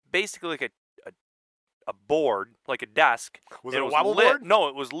basically like a board, like a desk. Was it a was wobble lit. board? No,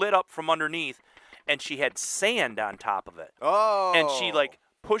 it was lit up from underneath, and she had sand on top of it. Oh. And she like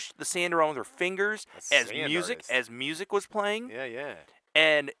pushed the sand around with her fingers A as sand music artist. was playing. Yeah.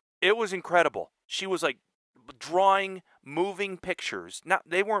 And it was incredible. She was like drawing moving pictures. Not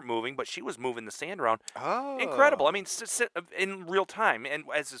they weren't moving, but she was moving the sand around. Oh. Incredible. I mean, in real time, and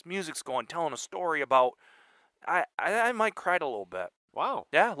as this music's going, telling a story about. I might cry a little bit. Wow.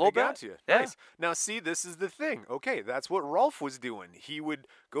 Yeah, a little They bit. got you. Yeah. Nice. Now, see, this is the thing. Okay, that's what Rolf was doing. He would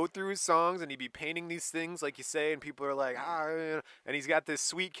go through his songs and he'd be painting these things, like you say, and people are like, and he's got this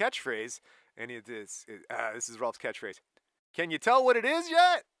sweet catchphrase, and this is Rolf's catchphrase. Can you tell what it is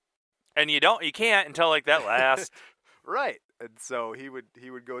yet? And you can't until like that last. Right. And so he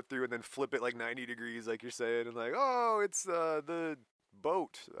would go through and then flip it like 90 degrees, like you're saying, and like, oh, it's the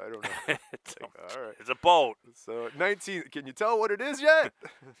boat. I don't know. it's, Like, all right. it's a boat. So 19. Can you tell what it is yet?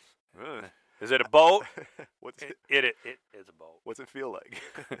 Is it a boat? What's it? It is a boat. What's it feel like?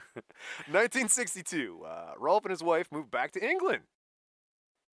 1962. Rolf and his wife moved back to England.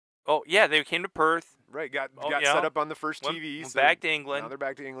 Oh yeah, they came to Perth. Right, got yeah. set up on the first Went TV. back to England. Now they're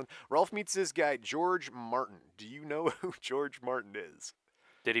back to England. Rolf meets this guy, George Martin. Do you know who George Martin is?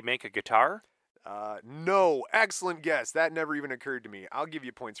 Did he make a guitar? No. Excellent guess. That never even occurred to me. I'll give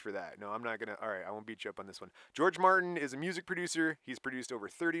you points for that. No, I'm not going to. All right, I won't beat you up on this one. George Martin is a music producer. He's produced over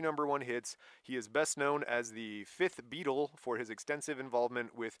 30 #1 hits. He is best known as the fifth Beatle for his extensive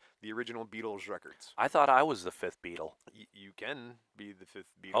involvement with the original Beatles records. I thought I was the fifth Beatle. You can be the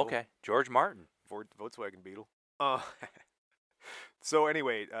fifth Beatle. Okay, George Martin. Volkswagen Beetle. So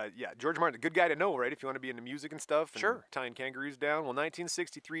anyway, yeah, George Martin, a good guy to know, right? If you want to be into music and stuff. And Sure. Tying kangaroos down. Well,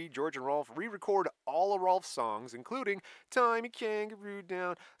 1963, George and Rolf re-record all of Rolf's songs, including "Tie Me Kangaroo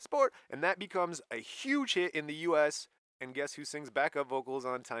Down," "Sport," and that becomes a huge hit in the U.S. And guess who sings backup vocals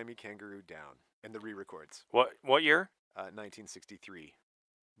on "Tie Me Kangaroo Down" and the re-records? What year? 1963.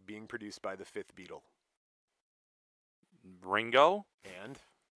 Being produced by the fifth Beatle. Ringo? And?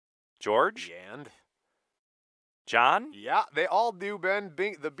 George? And? John? Yeah, they all do, Ben.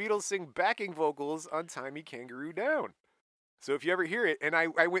 The Beatles sing backing vocals on Tie Me Kangaroo Down. So if you ever hear it, and I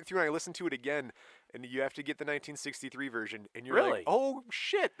went through and I listened to it again, and you have to get the 1963 version, and you're Really? like, oh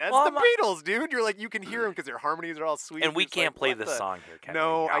shit, that's Well, the Beatles, dude. You're like, you can hear them because their harmonies are all sweet. And we You're just can't like, play what this the- song here, can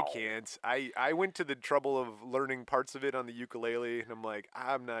No, we? I can't. I went to the trouble of learning parts of it on the ukulele, and I'm like,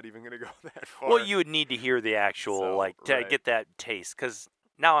 I'm not even gonna go that far. Well, you would need to hear the actual, So, to right. get that taste, because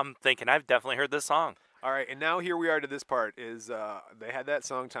now I'm thinking I've definitely heard this song. All right, and now here we are to this part. Is they had that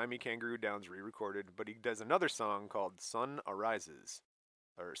song "Tie Me Kangaroo Down's" re-recorded, but he does another song called "Sun Arises,"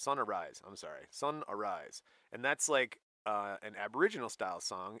 or "Sun Arise." I'm sorry, "Sun Arise," and that's like an Aboriginal style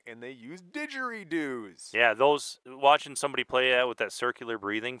song, and they use didgeridoos. Yeah, watching somebody play that with that circular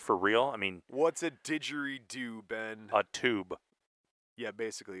breathing for real. I mean, What's a didgeridoo, Ben? a tube. Yeah,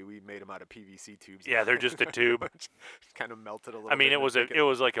 basically, we made them out of PVC tubes. Yeah, they're just a tube. Kind of melted a little. I mean, bit it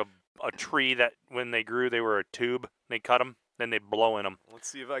was like a tree that when they grew, they were a tube. They cut them, then they blow in them. Let's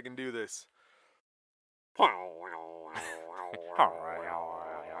see if I can do this.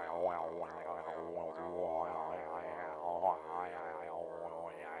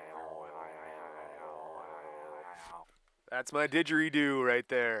 That's my didgeridoo right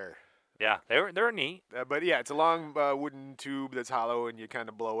there. Yeah, they're neat. But yeah, it's a long wooden tube that's hollow, and you kind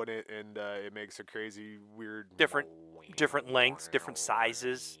of blow in it, and it makes a crazy, weird. Different lengths, different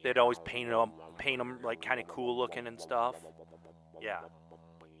sizes. They'd always paint them like kind of cool looking and stuff. Yeah.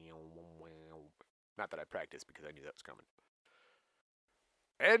 Not that I practiced because I knew that was coming.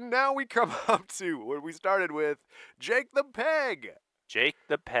 And now we come up to what we started with, Jake the Peg. Jake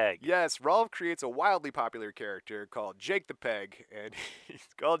the Peg. Yes, Rolf creates a wildly popular character called Jake the Peg, and he's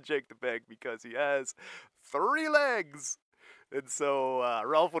called Jake the Peg because he has 3 legs. And so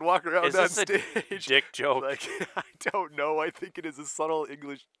Rolf would walk around Is on this stage. a dick joke? Like, I don't know. I think it is a subtle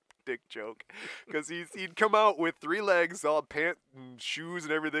English dick joke. Because he'd come out with 3 legs, all pant and shoes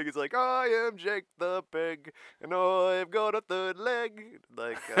and everything. He's like, I am Jake the Peg, and I've got a 3rd leg.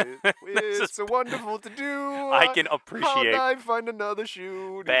 Like, it's so wonderful to do. I can appreciate How'd I find another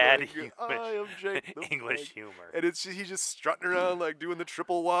shoe? bad Like, I am Jake the English Peg. humor. And he's just strutting around like doing the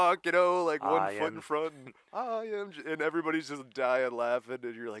triple walk, like one I foot am- in front. And everybody's just dying laughing,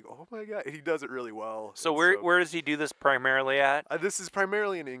 and you're like, oh my god, he does it really well. So And where does he do this primarily at? this is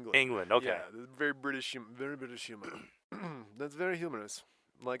primarily in England. England, okay. Yeah, this is very British humor. That's very humorous,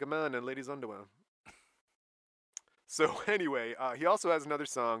 like a man in ladies' underwear. So anyway, he also has another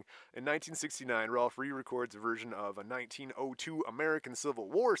song. In 1969, Rolf re-records a version of a 1902 American Civil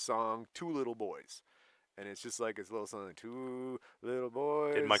War song, "Two Little Boys." And it's just like his little song, 2 little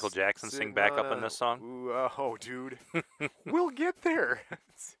boys. Did Michael Jackson sing sitting back up on in a- this song? Ooh, oh, dude. We'll get there.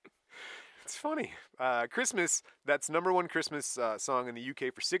 It's funny. Christmas, that's #1 Christmas song in the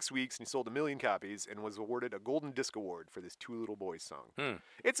UK for 6 weeks, and he sold 1 million copies and was awarded a Golden Disc Award for this 2 Little Boys song.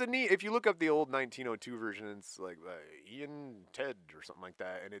 It's a neat, if you look up the old 1902 version, it's like Ian Ted or something like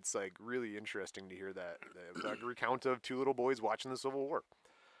that, and it's like really interesting to hear that the recount of 2 little boys watching the Civil War.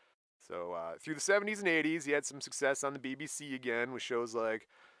 So through the 70s and 80s, he had some success on the BBC again with shows like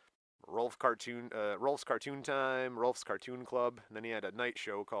Rolf's Cartoon Time, Rolf's Cartoon Club, and then he had a night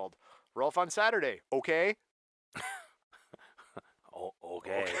show called Rolf on Saturday. Okay. Oh,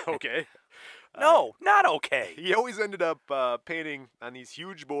 okay. Okay. No, not okay. He always ended up painting on these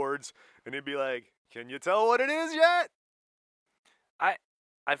huge boards, and he'd be like, "Can you tell what it is yet?"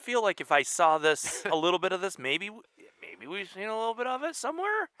 I feel like if I saw this, a little bit of this, maybe we've seen a little bit of it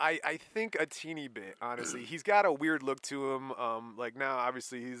somewhere. I think a teeny bit, honestly. He's got a weird look to him. Like now,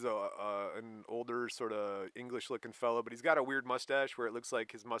 obviously, he's an older sort of English-looking fellow, but he's got a weird mustache where it looks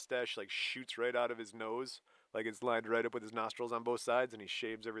like his mustache like shoots right out of his nose, like it's lined right up with his nostrils on both sides, and he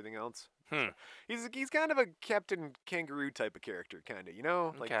shaves everything else. He's kind of a Captain Kangaroo type of character, kind of,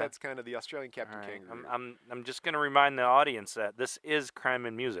 Like Okay. that's kind of the Australian Captain All right. Kangaroo. I'm just gonna remind the audience that this is Crime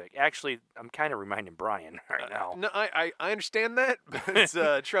and Music. Actually, I'm kind of reminding Brian right now. No, I understand that,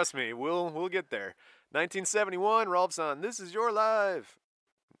 but trust me, we'll get there. 1971, Rolf's on "This Is Your Life."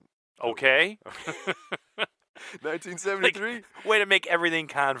 Okay. 1973. Way to make everything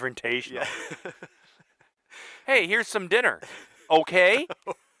confrontational. Yeah. Hey, here's some dinner. Okay.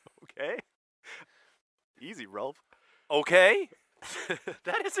 Okay. Easy, Rolf. Okay.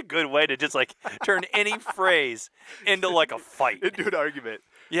 That is a good way to just like turn any phrase into like a fight. Into an argument.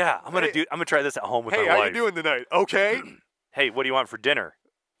 Yeah, I'm gonna try this at home with Hey, my how wife. you doing tonight? Okay. Hey, what do you want for dinner?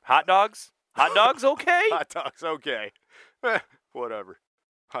 Hot dogs? Hot dogs okay? Hot dogs, okay. Whatever.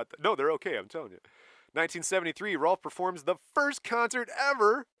 No, they're okay, I'm telling you. 1973, Rolf performs the first concert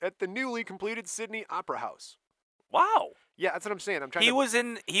ever at the newly completed Sydney Opera House. Wow. Yeah, that's what I'm saying. He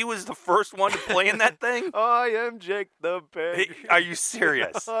was the first one to play in that thing? I am Jake the Pig. Are you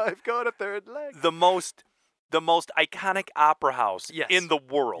serious? I've got a third leg. The most iconic opera house in the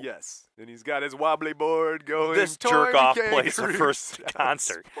world. Yes. And he's got his wobbly board going. This jerk-off plays the first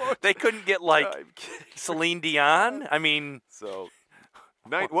concert. They couldn't get, like, Celine Dion? I mean... So...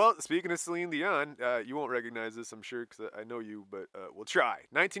 Well, speaking of Celine Dion, you won't recognize this, I'm sure, because I know you, but we'll try.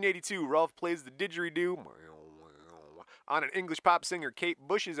 1982, Rolf plays the didgeridoo on an English pop singer Kate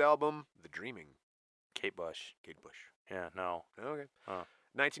Bush's album, The Dreaming. Kate Bush. Yeah, no. Okay. Huh.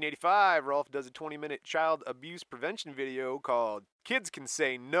 1985, Rolf does a 20-minute child abuse prevention video called Kids Can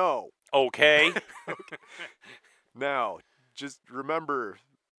Say No. Okay. Now, just remember,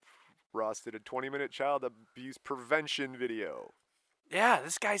 Ross did a 20-minute child abuse prevention video. Yeah,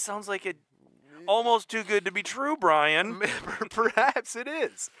 this guy sounds like almost too good to be true, Brian. Perhaps it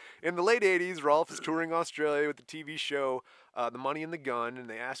is. In the late 80s, Rolf is touring Australia with the TV show The Money and the Gun, and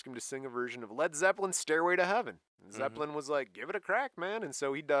they ask him to sing a version of Led Zeppelin's Stairway to Heaven. And Zeppelin was like, give it a crack, man. And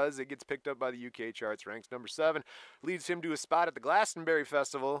so he does. It gets picked up by the UK charts, ranks number 7, leads him to a spot at the Glastonbury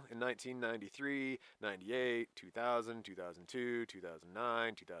Festival in 1993, 98, 2000, 2002,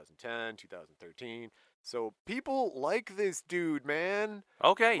 2009, 2010, 2013. So people like this dude, man.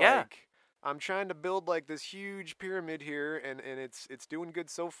 Okay, yeah. I'm trying to build like this huge pyramid here, and it's doing good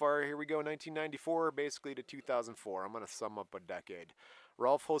so far. Here we go, 1994 basically to 2004. I'm going to sum up a decade.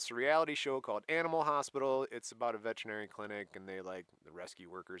 Rolf hosts a reality show called Animal Hospital. It's about a veterinary clinic, and they the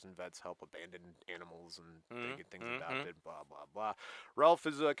rescue workers and vets help abandoned animals, and they get things adopted, blah, blah, blah. Rolf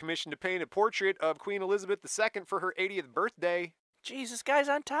is commissioned to paint a portrait of Queen Elizabeth II for her 80th birthday. Jeez, this guy's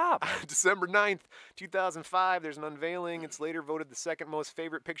on top. December 9th, 2005, there's an unveiling. It's later voted the second most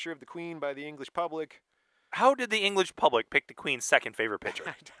favorite picture of the Queen by the English public. How did the English public pick the Queen's second favorite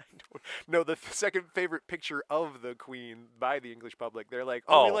picture? No, the second favorite picture of the Queen by the English public. They're like,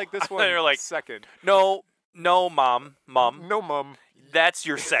 oh, we like this one. They're like, second. No, Mom. No, Mom. That's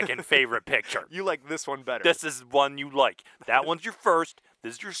your second favorite picture. You like this one better. This is one you like. That one's your first.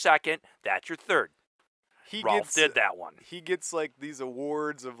 This is your second. That's your third. Rolf did that one. He gets like these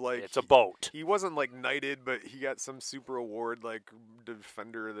awards of like... It's a boat. He wasn't like knighted, but he got some super award like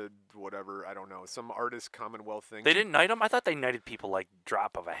Defender of the whatever, I don't know, some artist Commonwealth thing. They didn't knight him? I thought they knighted people like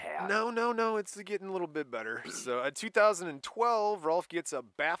drop of a hat. No, it's getting a little bit better. So 2012, Rolf gets a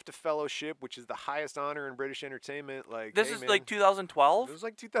BAFTA Fellowship, which is the highest honor in British entertainment. Like This is like 2012? It was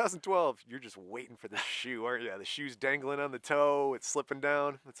like 2012. You're just waiting for the shoe, aren't you? The shoe's dangling on the toe. It's slipping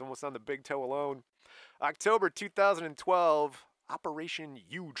down. It's almost on the big toe alone. October 2012, Operation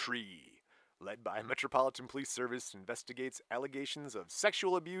U-Tree, led by Metropolitan Police Service, investigates allegations of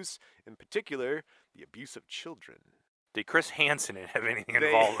sexual abuse, in particular, the abuse of children. Did Chris Hansen have anything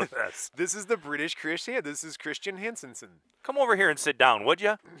involved with this? This is the British Chris Hansen. This is Christian Hansenson. Come over here and sit down, would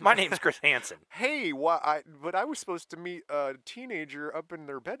you? My name's Chris Hansen. Hey, but I was supposed to meet a teenager up in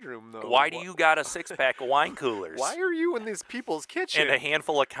their bedroom, though. Why do you got a six-pack of wine coolers? Why are you in these people's kitchen? And a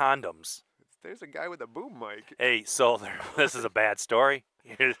handful of condoms. There's a guy with a boom mic. Hey, so this is a bad story.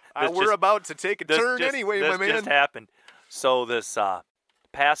 We're about to take a turn anyway, my man. This just happened. So this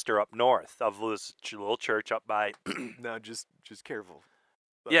pastor up north of this little church up by... Now, just careful.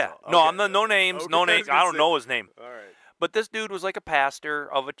 Yeah. Okay. No, I'm no names. Okay, No names. I don't know his name. All right. But this dude was like a pastor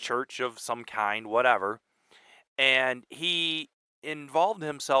of a church of some kind, whatever. And he involved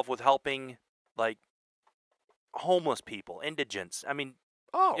himself with helping, like, homeless people, indigents. I mean...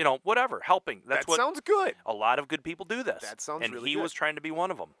 Oh, you know, whatever, helping. That sounds good. A lot of good people do this. That sounds and really he good. was trying to be one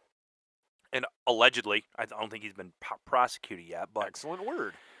of them. And allegedly, I don't think he's been prosecuted yet, but excellent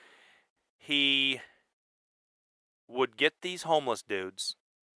word. He would get these homeless dudes,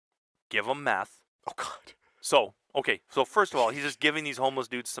 give them meth. Oh God. So first of all, he's just giving these homeless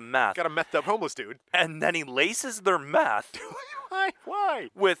dudes some meth. Got a methed up homeless dude. And then he laces their meth. Why?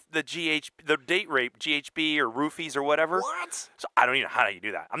 With the date rape, GHB or roofies or whatever. What? So I don't even know how you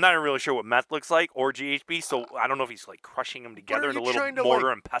do that. I'm not even really sure what meth looks like or GHB, so I don't know if he's like crushing them together in a little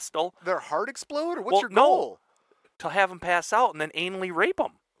mortar and pestle. Their heart explode, or what's your goal? No, to have them pass out and then anally rape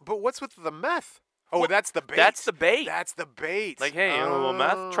them. But what's with the meth? Oh, that's the bait. That's the bait. That's the bait. Like, hey, you know a little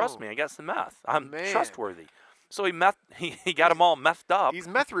meth? Trust me, I got some meth. I'm trustworthy. So he got them all methed up. He's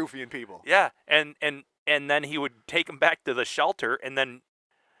meth roofing people. Yeah, and then he would take them back to the shelter and then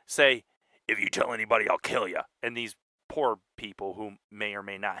say, if you tell anybody, I'll kill you. And these poor people who may or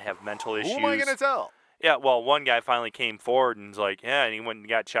may not have mental issues. Who am I going to tell? Yeah, well, one guy finally came forward and was like, yeah, and he went and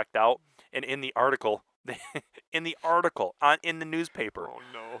got checked out. And in the article, in the newspaper. Oh,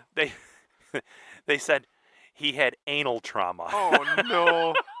 no. They said he had anal trauma. Oh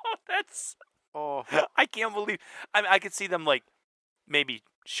no. That's. Oh. I can't believe. I mean, I could see them like maybe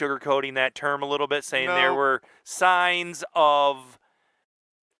sugarcoating that term a little bit, saying there No. were signs of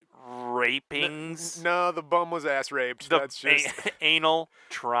rapings. No, the bum was ass raped. That's just anal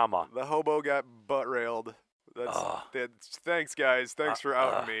trauma. the hobo got butt railed. That's thanks guys. Thanks for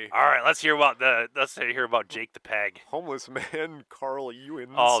outing me. All right, let's hear about Jake the Peg. Homeless man Carl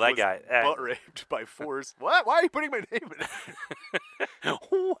Ewins Oh, that was guy. butt raped by force. What? Why are you putting my name in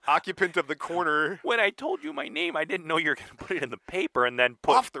it? Occupant of the corner. When I told you my name, I didn't know you were going to put it in the paper and then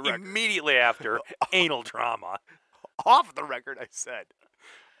put Off the record. immediately after anal trauma. Off the record, I said.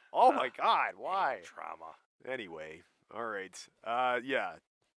 Oh my God, why? Trauma. Anyway, all right. Yeah.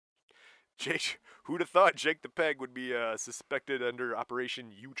 Jake, who'd have thought Jake the Peg would be suspected under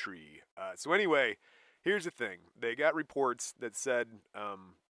Operation U-Tree? So anyway, here's the thing. They got reports that said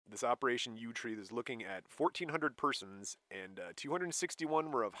this Operation U-Tree is looking at 1,400 persons, and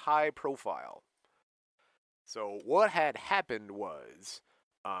 261 were of high profile. So what had happened was,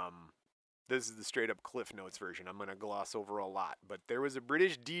 this is the straight-up Cliff Notes version. I'm going to gloss over a lot. But there was a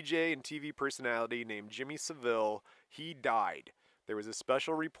British DJ and TV personality named Jimmy Savile. He died. There was a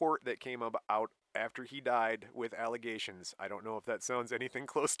special report that came out after he died with allegations. I don't know if that sounds anything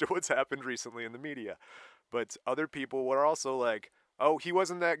close to what's happened recently in the media. But other people were also like, oh, he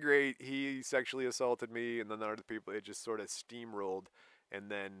wasn't that great. He sexually assaulted me. And then other people, it just sort of steamrolled. And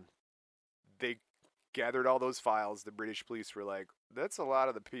then they gathered all those files. The British police were like, that's a lot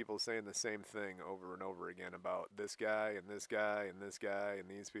of the people saying the same thing over and over again about this guy and this guy and this guy and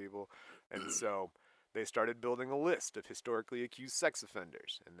these people. And so they started building a list of historically accused sex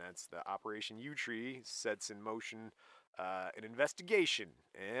offenders, and that's the Operation U-Tree sets in motion an investigation,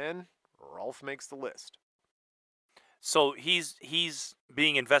 and Rolf makes the list. So he's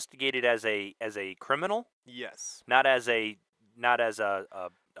being investigated as a criminal? Yes. Not as a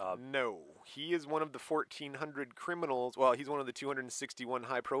No, he is one of the 1,400 criminals. Well, he's one of the 261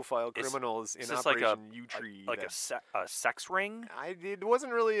 high-profile criminals in Operation U-Tree. Like a sex ring? It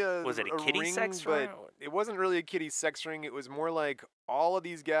wasn't really a. Was it a kiddie ring, sex but ring? it wasn't really a kiddie sex ring. It was more like all of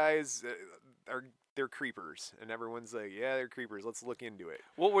these guys they're creepers, and everyone's like, yeah, they're creepers. Let's look into it.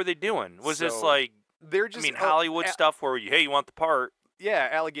 What were they doing? Was this So, like? They're just. Hollywood stuff where you want the part? Yeah,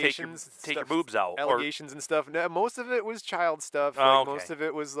 allegations. Take your boobs out. Allegations and stuff. No, most of it was child stuff. Oh, Like, okay. Most of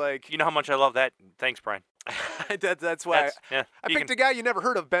it was like. You know how much I love that. Thanks, Brian. That's why I picked a guy you never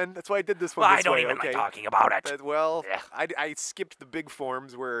heard of, Ben. That's why I did this one. Well, this I don't way, even okay? like talking about it. Yeah. I skipped the big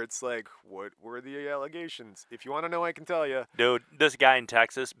forms where it's like, what were the allegations? If you want to know, I can tell you. Dude, this guy in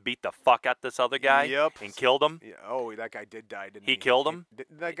Texas beat the fuck out this other guy and killed him. Yeah. Oh, that guy did die, didn't he? He killed him?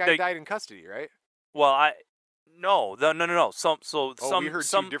 That guy died in custody, right? Well, No. We heard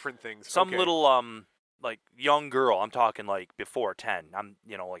two different things. Some okay. little like young girl. I'm talking like before 10. I'm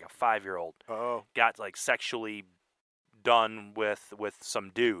like a 5-year-old. Oh. Got like sexually done with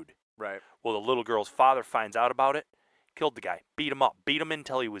some dude. Right. Well, the little girl's father finds out about it. Killed the guy. Beat him up. Beat him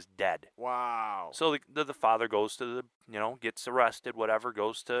until he was dead. Wow. So the father goes to gets arrested. Whatever.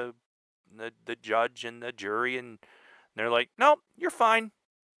 Goes to the judge and the jury, and they're like, no, you're fine.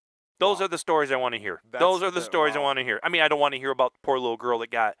 Those are the stories I want to hear. Those are the stories I want to hear. I mean, I don't want to hear about the poor little girl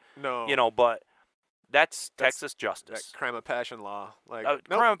that got, but that's Texas justice. That crime of passion law. Like,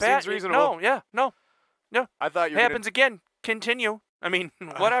 crime of passion. Seems reasonable. No. I thought you happens again. Continue. I mean,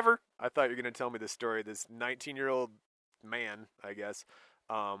 whatever. I thought you were going to tell me this story. This 19-year-old man, I guess,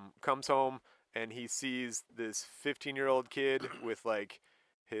 comes home and he sees this 15-year-old kid with like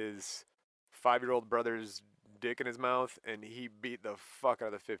his 5-year-old brother's dick in his mouth, and he beat the fuck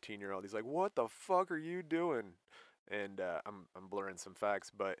out of the 15-year-old. He's like, what the fuck are you doing? And I'm blurring some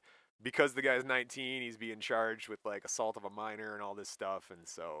facts, but because the guy's 19, he's being charged with like assault of a minor and all this stuff, and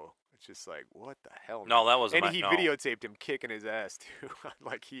so it's just like, what the hell? No, that wasn't. And he videotaped him kicking his ass too.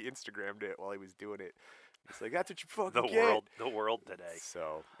 Like he Instagrammed it while he was doing it. It's like, that's what you fucking get. The world today.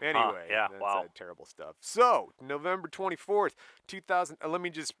 So anyway, wow, terrible stuff. So November 24th, 2000.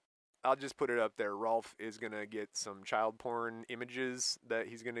 I'll just put it up there. Rolf is going to get some child porn images that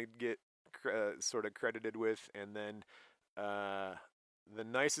he's going to get sort of credited with. And then the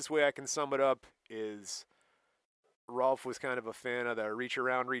nicest way I can sum it up is Rolf was kind of a fan of the reach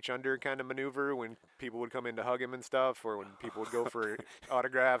around, reach under kind of maneuver when people would come in to hug him and stuff, or when people would go for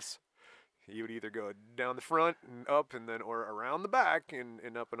autographs. He would either go down the front and up or around the back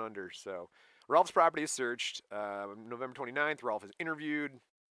and up and under. So Rolf's property is searched. November 29th, Rolf is interviewed.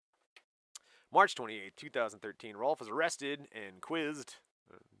 March 28th, 2013, Rolf was arrested and quizzed.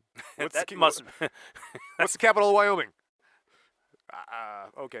 What's the capital of Wyoming?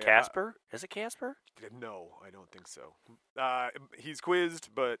 Okay. Casper? Is it Casper? No, I don't think so. He's quizzed,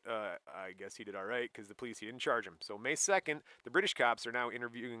 but I guess he did all right because the police, he didn't charge him. So May 2nd, the British cops are now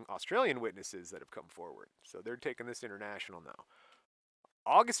interviewing Australian witnesses that have come forward. So they're taking this international now.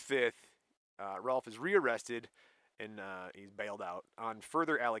 August 5th, Rolf is rearrested and he's bailed out on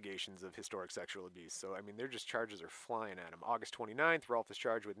further allegations of historic sexual abuse. So, I mean, their just charges are flying at him. August 29th, Rolf is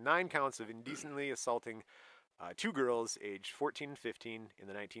charged with 9 counts of indecently assaulting 2 girls aged 14 and 15 in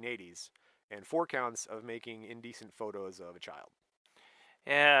the 1980s, and 4 counts of making indecent photos of a child.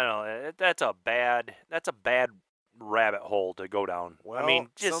 Yeah, no, that's a bad rabbit hole to go down. Well, I mean,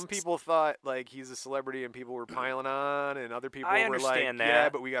 some people thought like he's a celebrity and people were piling on, and other people I were like, understand that. "Yeah,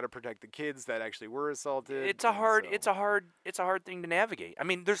 but we got to protect the kids that actually were assaulted." It's a hard thing to navigate. I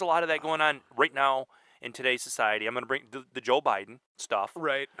mean, there's a lot of that going on right now in today's society. I'm going to bring the Joe Biden stuff.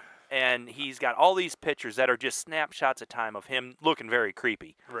 Right. And he's got all these pictures that are just snapshots of time of him looking very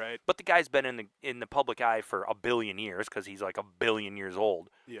creepy. Right. But the guy's been in the public eye for a billion years because he's like a billion years old.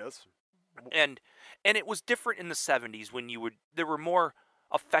 Yes. And it was different in the 70s when there were more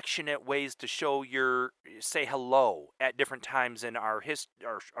affectionate ways to say hello at different times in our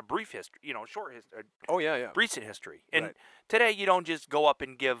brief history, short history. Oh yeah. Recent history. And Right. today you don't just go up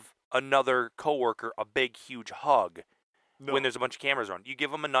and give another coworker a big huge hug. No. When there's a bunch of cameras around. You give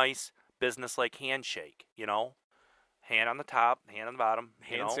them a nice business-like handshake, hand on the top, hand on the bottom,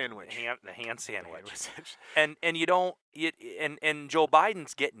 sandwich. The hand sandwich. Hand and you don't and Joe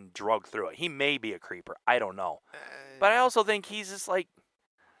Biden's getting drugged through it. He may be a creeper, I don't know, but I also think he's just like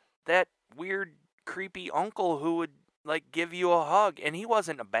that weird creepy uncle who would like give you a hug, and he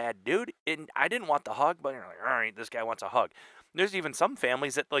wasn't a bad dude. And I didn't want the hug, but you're like, all right, this guy wants a hug. There's even some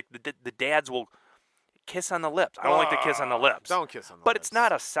families that like the dads will kiss on the lips. I don't like to kiss on the lips. Don't kiss on the lips. But it's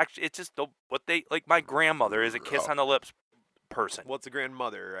not a sex. It's just what they like. My grandmother is a kiss on the lips person. What's a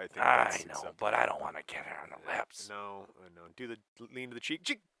grandmother? I think. I that's know, acceptable. but I don't want to kiss her on the lips. No. Do the lean to the cheek.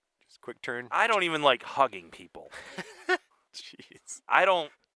 Just quick turn. I don't even like hugging people. Jeez. I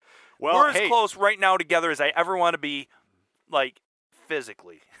don't. Well, we're as close right now together as I ever want to be, like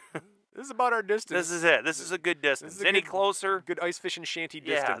physically. This is about our distance. This is it. This is a good distance. Is a Any good, closer? Good ice fishing shanty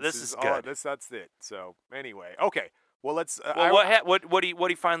Yeah, distance. this is all, good. That's it. So anyway, okay. Well, let's. Well, what did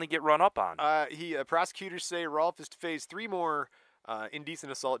he finally get run up on? Prosecutors say Rolf is to face 3 more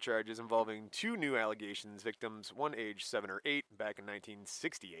indecent assault charges involving 2 new allegations. Victims, one aged 7 or 8, back in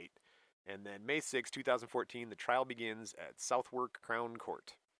 1968, and then May 6, 2014, the trial begins at Southwark Crown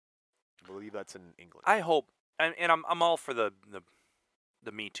Court. I believe that's in England. I hope, and I'm all for the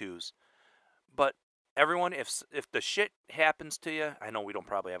Me Too's, but everyone, if the shit happens to you, I know we don't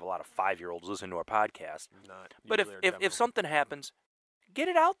probably have a lot of 5-year-olds listening to our podcast, Not but if something happens, get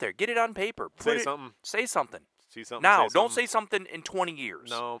it out there, get it on paper, say something. Say something. See something. Now, say don't something. say something in 20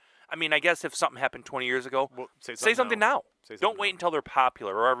 years. No. I mean, I guess if something happened 20 years ago, Well, say something now. Say something Don't wait now. until they're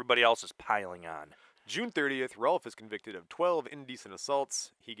popular or everybody else is piling on. June 30th, Rolf is convicted of 12 indecent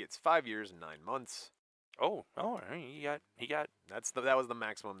assaults. He gets 5 years and 9 months. Oh, he got. That was the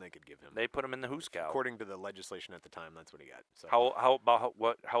maximum they could give him. They put him in the Who Scout. According to the legislation at the time, that's what he got. So.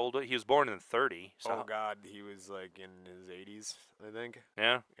 How old? He was born in 30. So. Oh God, he was like in his 80s, I think.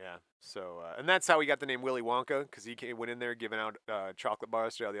 Yeah. Yeah. So, and that's how he got the name Willy Wonka, because he went in there giving out chocolate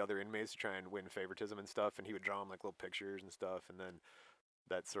bars to all the other inmates to try and win favoritism and stuff, and he would draw them like little pictures and stuff, and then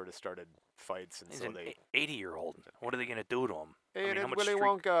that sort of started fights, and He's so an they. 80-year-old. What are they gonna do to him? Hey, I mean, it's Willy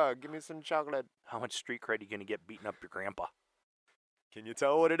Wonka. Give me some chocolate. How much street cred are you gonna get beating up your grandpa? Can you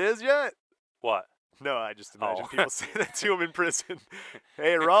tell what it is yet? What? No, I just imagine Oh. people say that to him in prison.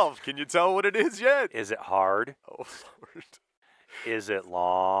 Hey, Rolf, can you tell what it is yet? Is it hard? Oh Lord. Is it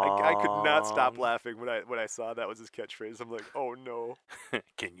long? I could not stop laughing when I saw that was his catchphrase. I'm like, oh no.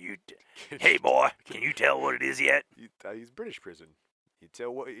 Can you? Hey boy, can you tell what it is yet? He's British prison. You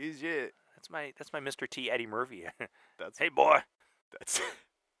tell what it is yet. That's my Mr. T. Eddie Murphy. That's Hey boy. that's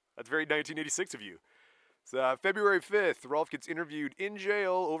very 1986 of you. So February 5th, Rolf gets interviewed in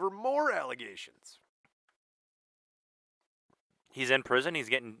jail over more allegations. He's in prison. He's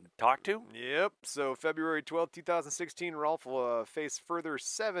getting talked to. Yep. So February 12th, 2016, Rolf will face further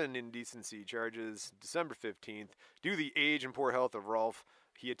 7 indecency charges. December 15th, due to the age and poor health of Rolf,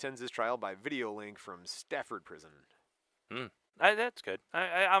 he attends his trial by video link from Stafford Prison. That's good.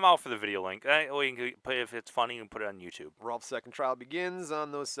 I'm all for the video link. If it's funny, you can put it on YouTube. Rolf's second trial begins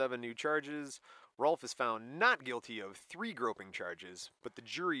on those 7 new charges. Rolf is found not guilty of 3 groping charges, but the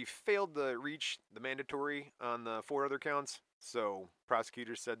jury failed to reach the mandatory on the 4 other counts. So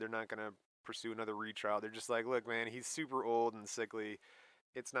prosecutors said they're not going to pursue another retrial. They're just like, look, man, he's super old and sickly.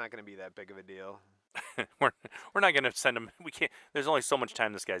 It's not going to be that big of a deal. we're not going to send him. We can't. There's only so much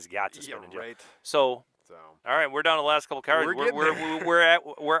time this guy's got to spend in jail. right. So, So all right, we're down to the last couple cards. We're getting there.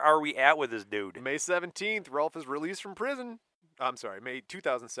 Where are we at with this dude? May 17th, Rolf is released from prison. I'm sorry, May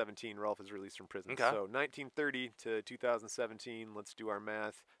 2017, Rolf is released from prison. Okay. So 1930 to 2017, let's do our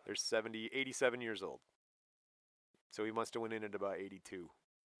math. There's 87 years old. So he must have went in at about 82.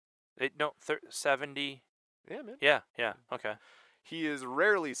 70. Yeah, man. Yeah, okay. He is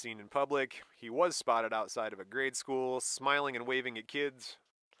rarely seen in public. He was spotted outside of a grade school, smiling and waving at kids.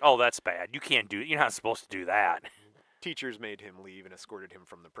 Oh, that's bad. You can't do. You're not supposed to do that. Teachers made him leave and escorted him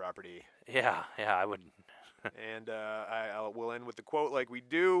from the property. Yeah, I wouldn't. And I will end with the quote like we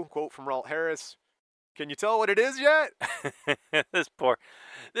do. Quote from Rolf Harris. Can you tell what it is yet?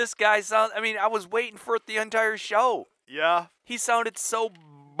 This guy sounds. I mean, I was waiting for it the entire show. Yeah. He sounded so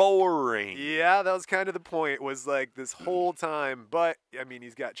boring. Yeah, that was kind of the point, was like this whole time. But, I mean,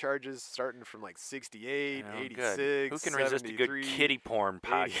 he's got charges starting from like 68, 86, good. Who can resist a good kitty porn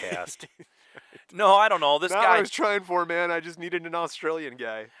 80. podcast? No, I don't know. This Not guy. what I was trying for, man. I just needed an Australian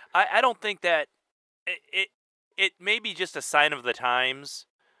guy. I don't think that it may be just a sign of the times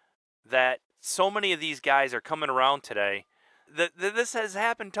that so many of these guys are coming around today. That this has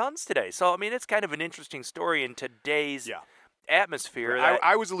happened tons today. So I mean, it's kind of an interesting story in today's atmosphere.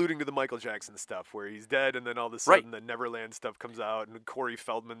 I was alluding to the Michael Jackson stuff where he's dead, and then all of a sudden the Neverland stuff comes out, and Corey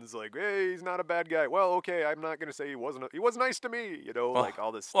Feldman's like, "Hey, he's not a bad guy." Well, okay, I'm not gonna say he wasn't. He was nice to me, like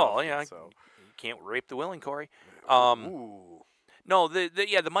all this stuff. Well, yeah, so you can't rape the willing, Corey. ooh. No,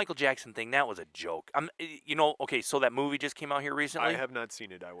 the Michael Jackson thing, that was a joke. Okay, so that movie just came out here recently. I have not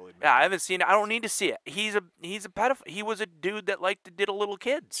seen it, I will admit. Yeah, I haven't seen it. I don't need to see it. He's a pedophile. He was a dude that liked to diddle little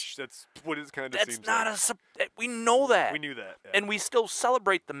kids. That's what it kind of That's seems not like. we know that. We knew that. Yeah. And we still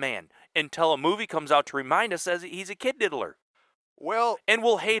celebrate the man until a movie comes out to remind us that he's a kid diddler. Well, and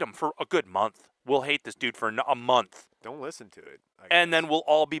we'll hate him for a good month. We'll hate this dude for a month. Don't listen to it. And then we'll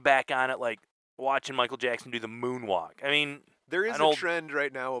all be back on it like watching Michael Jackson do the moonwalk. I mean, there is a trend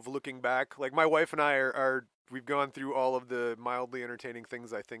right now of looking back. Like my wife and I we've gone through all of the mildly entertaining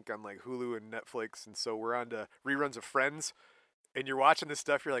things, I think, on like Hulu and Netflix, and so we're on to reruns of Friends. And you're watching this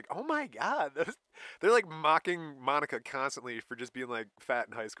stuff, you're like, oh my God. They're like mocking Monica constantly for just being like fat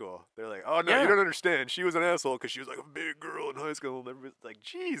in high school. They're like, oh no, you don't understand. She was an asshole because she was like a big girl in high school. And everybody's like,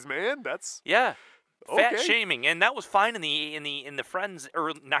 geez, man, that's fat okay. shaming, and that was fine in the Friends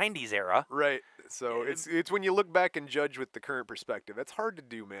or 90s era. Right. So it's when you look back and judge with the current perspective. That's hard to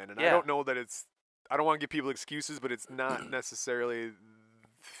do, man. And I don't know that I don't want to give people excuses, but it's not necessarily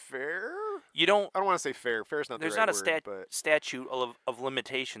fair. I don't want to say fair. Fair's not the right word. There's not a statute of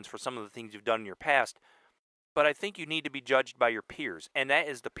limitations for some of the things you've done in your past. But I think you need to be judged by your peers, and that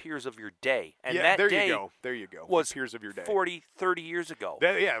is the peers of your day. And that there day you go. There you go. Was the peers of your day. 40, 30 years ago.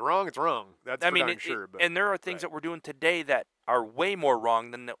 Wrong. It's wrong. That's for darn sure. But, and there are things that we're doing today that are way more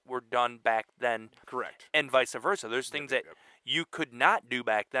wrong than that were done back then. Correct. And vice versa. There's things that you could not do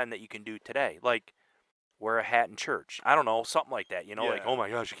back then that you can do today, like wear a hat in church. I don't know, something like that. Like, oh my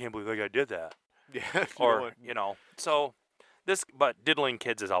gosh, I can't believe that guy did that. Yeah. Or so but diddling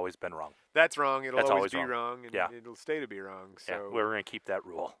kids has always been wrong. That's wrong. It'll always be wrong. wrong, and it'll stay to be wrong. So we're going to keep that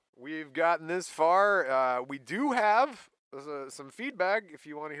rule. We've gotten this far. We do have some feedback. If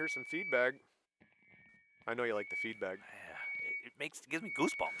you want to hear some feedback, I know you like the feedback. Yeah, it gives me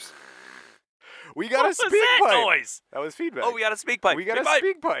goosebumps. We got a speak pipe. Noise? That was feedback. Oh, we got a speak pipe. We got a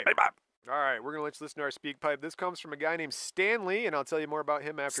speak pipe. All right, we're gonna listen to our speak pipe. This comes from a guy named Stanley, and I'll tell you more about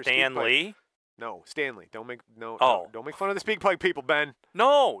him after. Stanley. No, Stanley. Don't make don't make fun of the speak pipe people, Ben.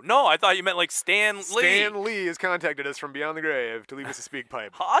 No, I thought you meant like Stan Lee. Stan Lee has contacted us from beyond the grave to leave us a speak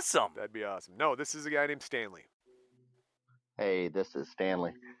pipe. Awesome. That'd be awesome. No, this is a guy named Stanley. Hey, this is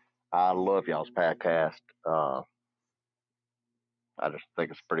Stanley. I love y'all's podcast. I just think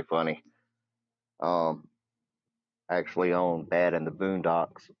it's pretty funny. Actually on Bad in the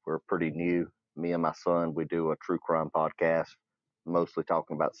Boondocks, we're pretty new. Me and my son, we do a true crime podcast, mostly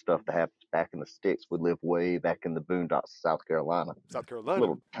talking about stuff that happens back in the sticks. We live way back in the boondocks, South Carolina.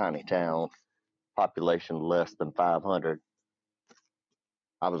 Little tiny town, population less than 500.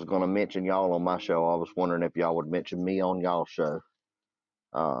 I was going to mention y'all on my show. I was wondering if y'all would mention me on y'all's show.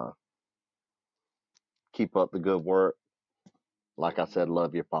 Keep up the good work. Like I said,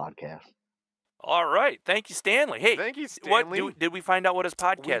 love your podcast. All right. Thank you, Stanley. Hey, thank you, Stanley. Did we find out what his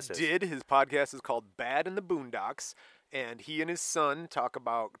podcast is? We did. His podcast is called Bad in the Boondocks, and he and his son talk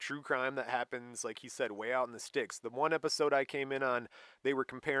about true crime that happens, like he said, way out in the sticks. The one episode I came in on, they were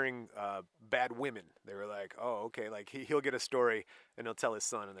comparing bad women. They were like, oh, okay, like he'll get a story, and he'll tell his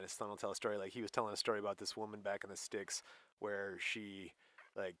son, and then his son will tell a story. Like he was telling a story about this woman back in the sticks where she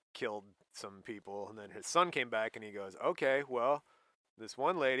like killed some people, and then his son came back and he goes, okay, well, this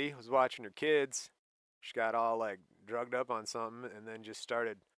one lady was watching her kids. She got all like drugged up on something, and then just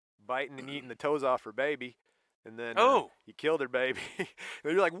started biting and eating the toes off her baby. And then he killed her baby. And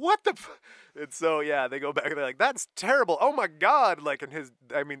you're like, what the? And so, yeah, they go back and they're like, that's terrible. Oh, my God. Like,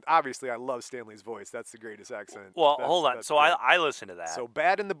 I mean, obviously, I love Stanley's voice. That's the greatest accent. Well, hold on. So I listen to that. So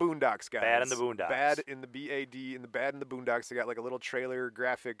Bad in the Boondocks, guys. Bad in the Boondocks. Bad in the B-A-D, in the Bad in the Boondocks. They got like a little trailer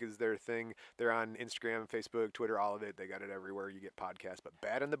graphic is their thing. They're on Instagram, Facebook, Twitter, all of it. They got it everywhere you get podcasts. But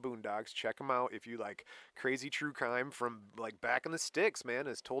Bad in the Boondocks, check them out if you like crazy true crime from like back in the sticks, man,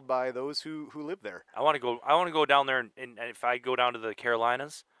 as told by those who live there. I want to go down there, and if I go down to the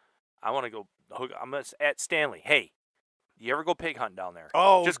Carolinas, I want to go. I'm at Stanley. Hey, you ever go pig hunting down there?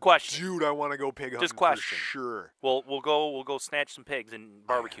 Oh, just question, dude, I want to go pig hunting. Just question, for sure. We'll go snatch some pigs and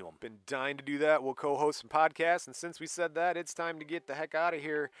barbecue them. Been dying to do that. We'll co-host some podcasts, and since we said that, it's time to get the heck out of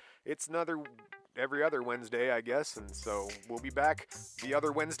here. It's every other Wednesday, I guess, and so we'll be back the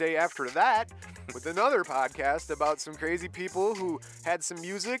other Wednesday after that with another podcast about some crazy people who had some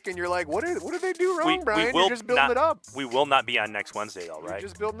music, and you're like, what did they do wrong, Brian? You're just building it up. We will not be on next Wednesday, though, right? You're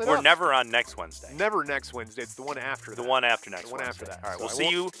just building it up. We're never on next Wednesday. Never next Wednesday. It's the one after that. The one after next The one Wednesday. after that. All right, So we'll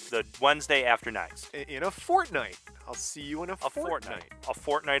I see won't- you the Wednesday after next. In a fortnight. I'll see you in a fortnight. A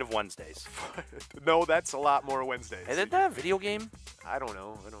fortnight of Wednesdays. No, that's a lot more Wednesdays. Isn't that a video game? I don't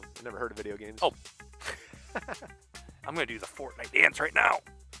know. I never heard of video games. Oh. I'm going to do the Fortnite dance right now.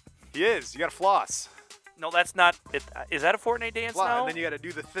 He is. You got to floss. No, that's not. Is that a Fortnite dance Floss, now? and then you got to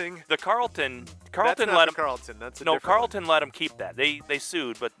do the thing. The Carlton That's let not him. Carlton. That's a No, different one. Carlton let him keep that. They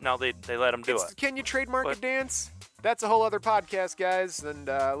sued, but now they let him do it. Can you trademark a But- dance? That's a whole other podcast, guys. And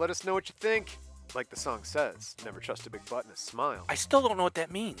let us know what you think. Like the song says, never trust a big butt and a smile. I still don't know what that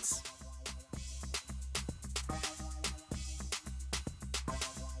means.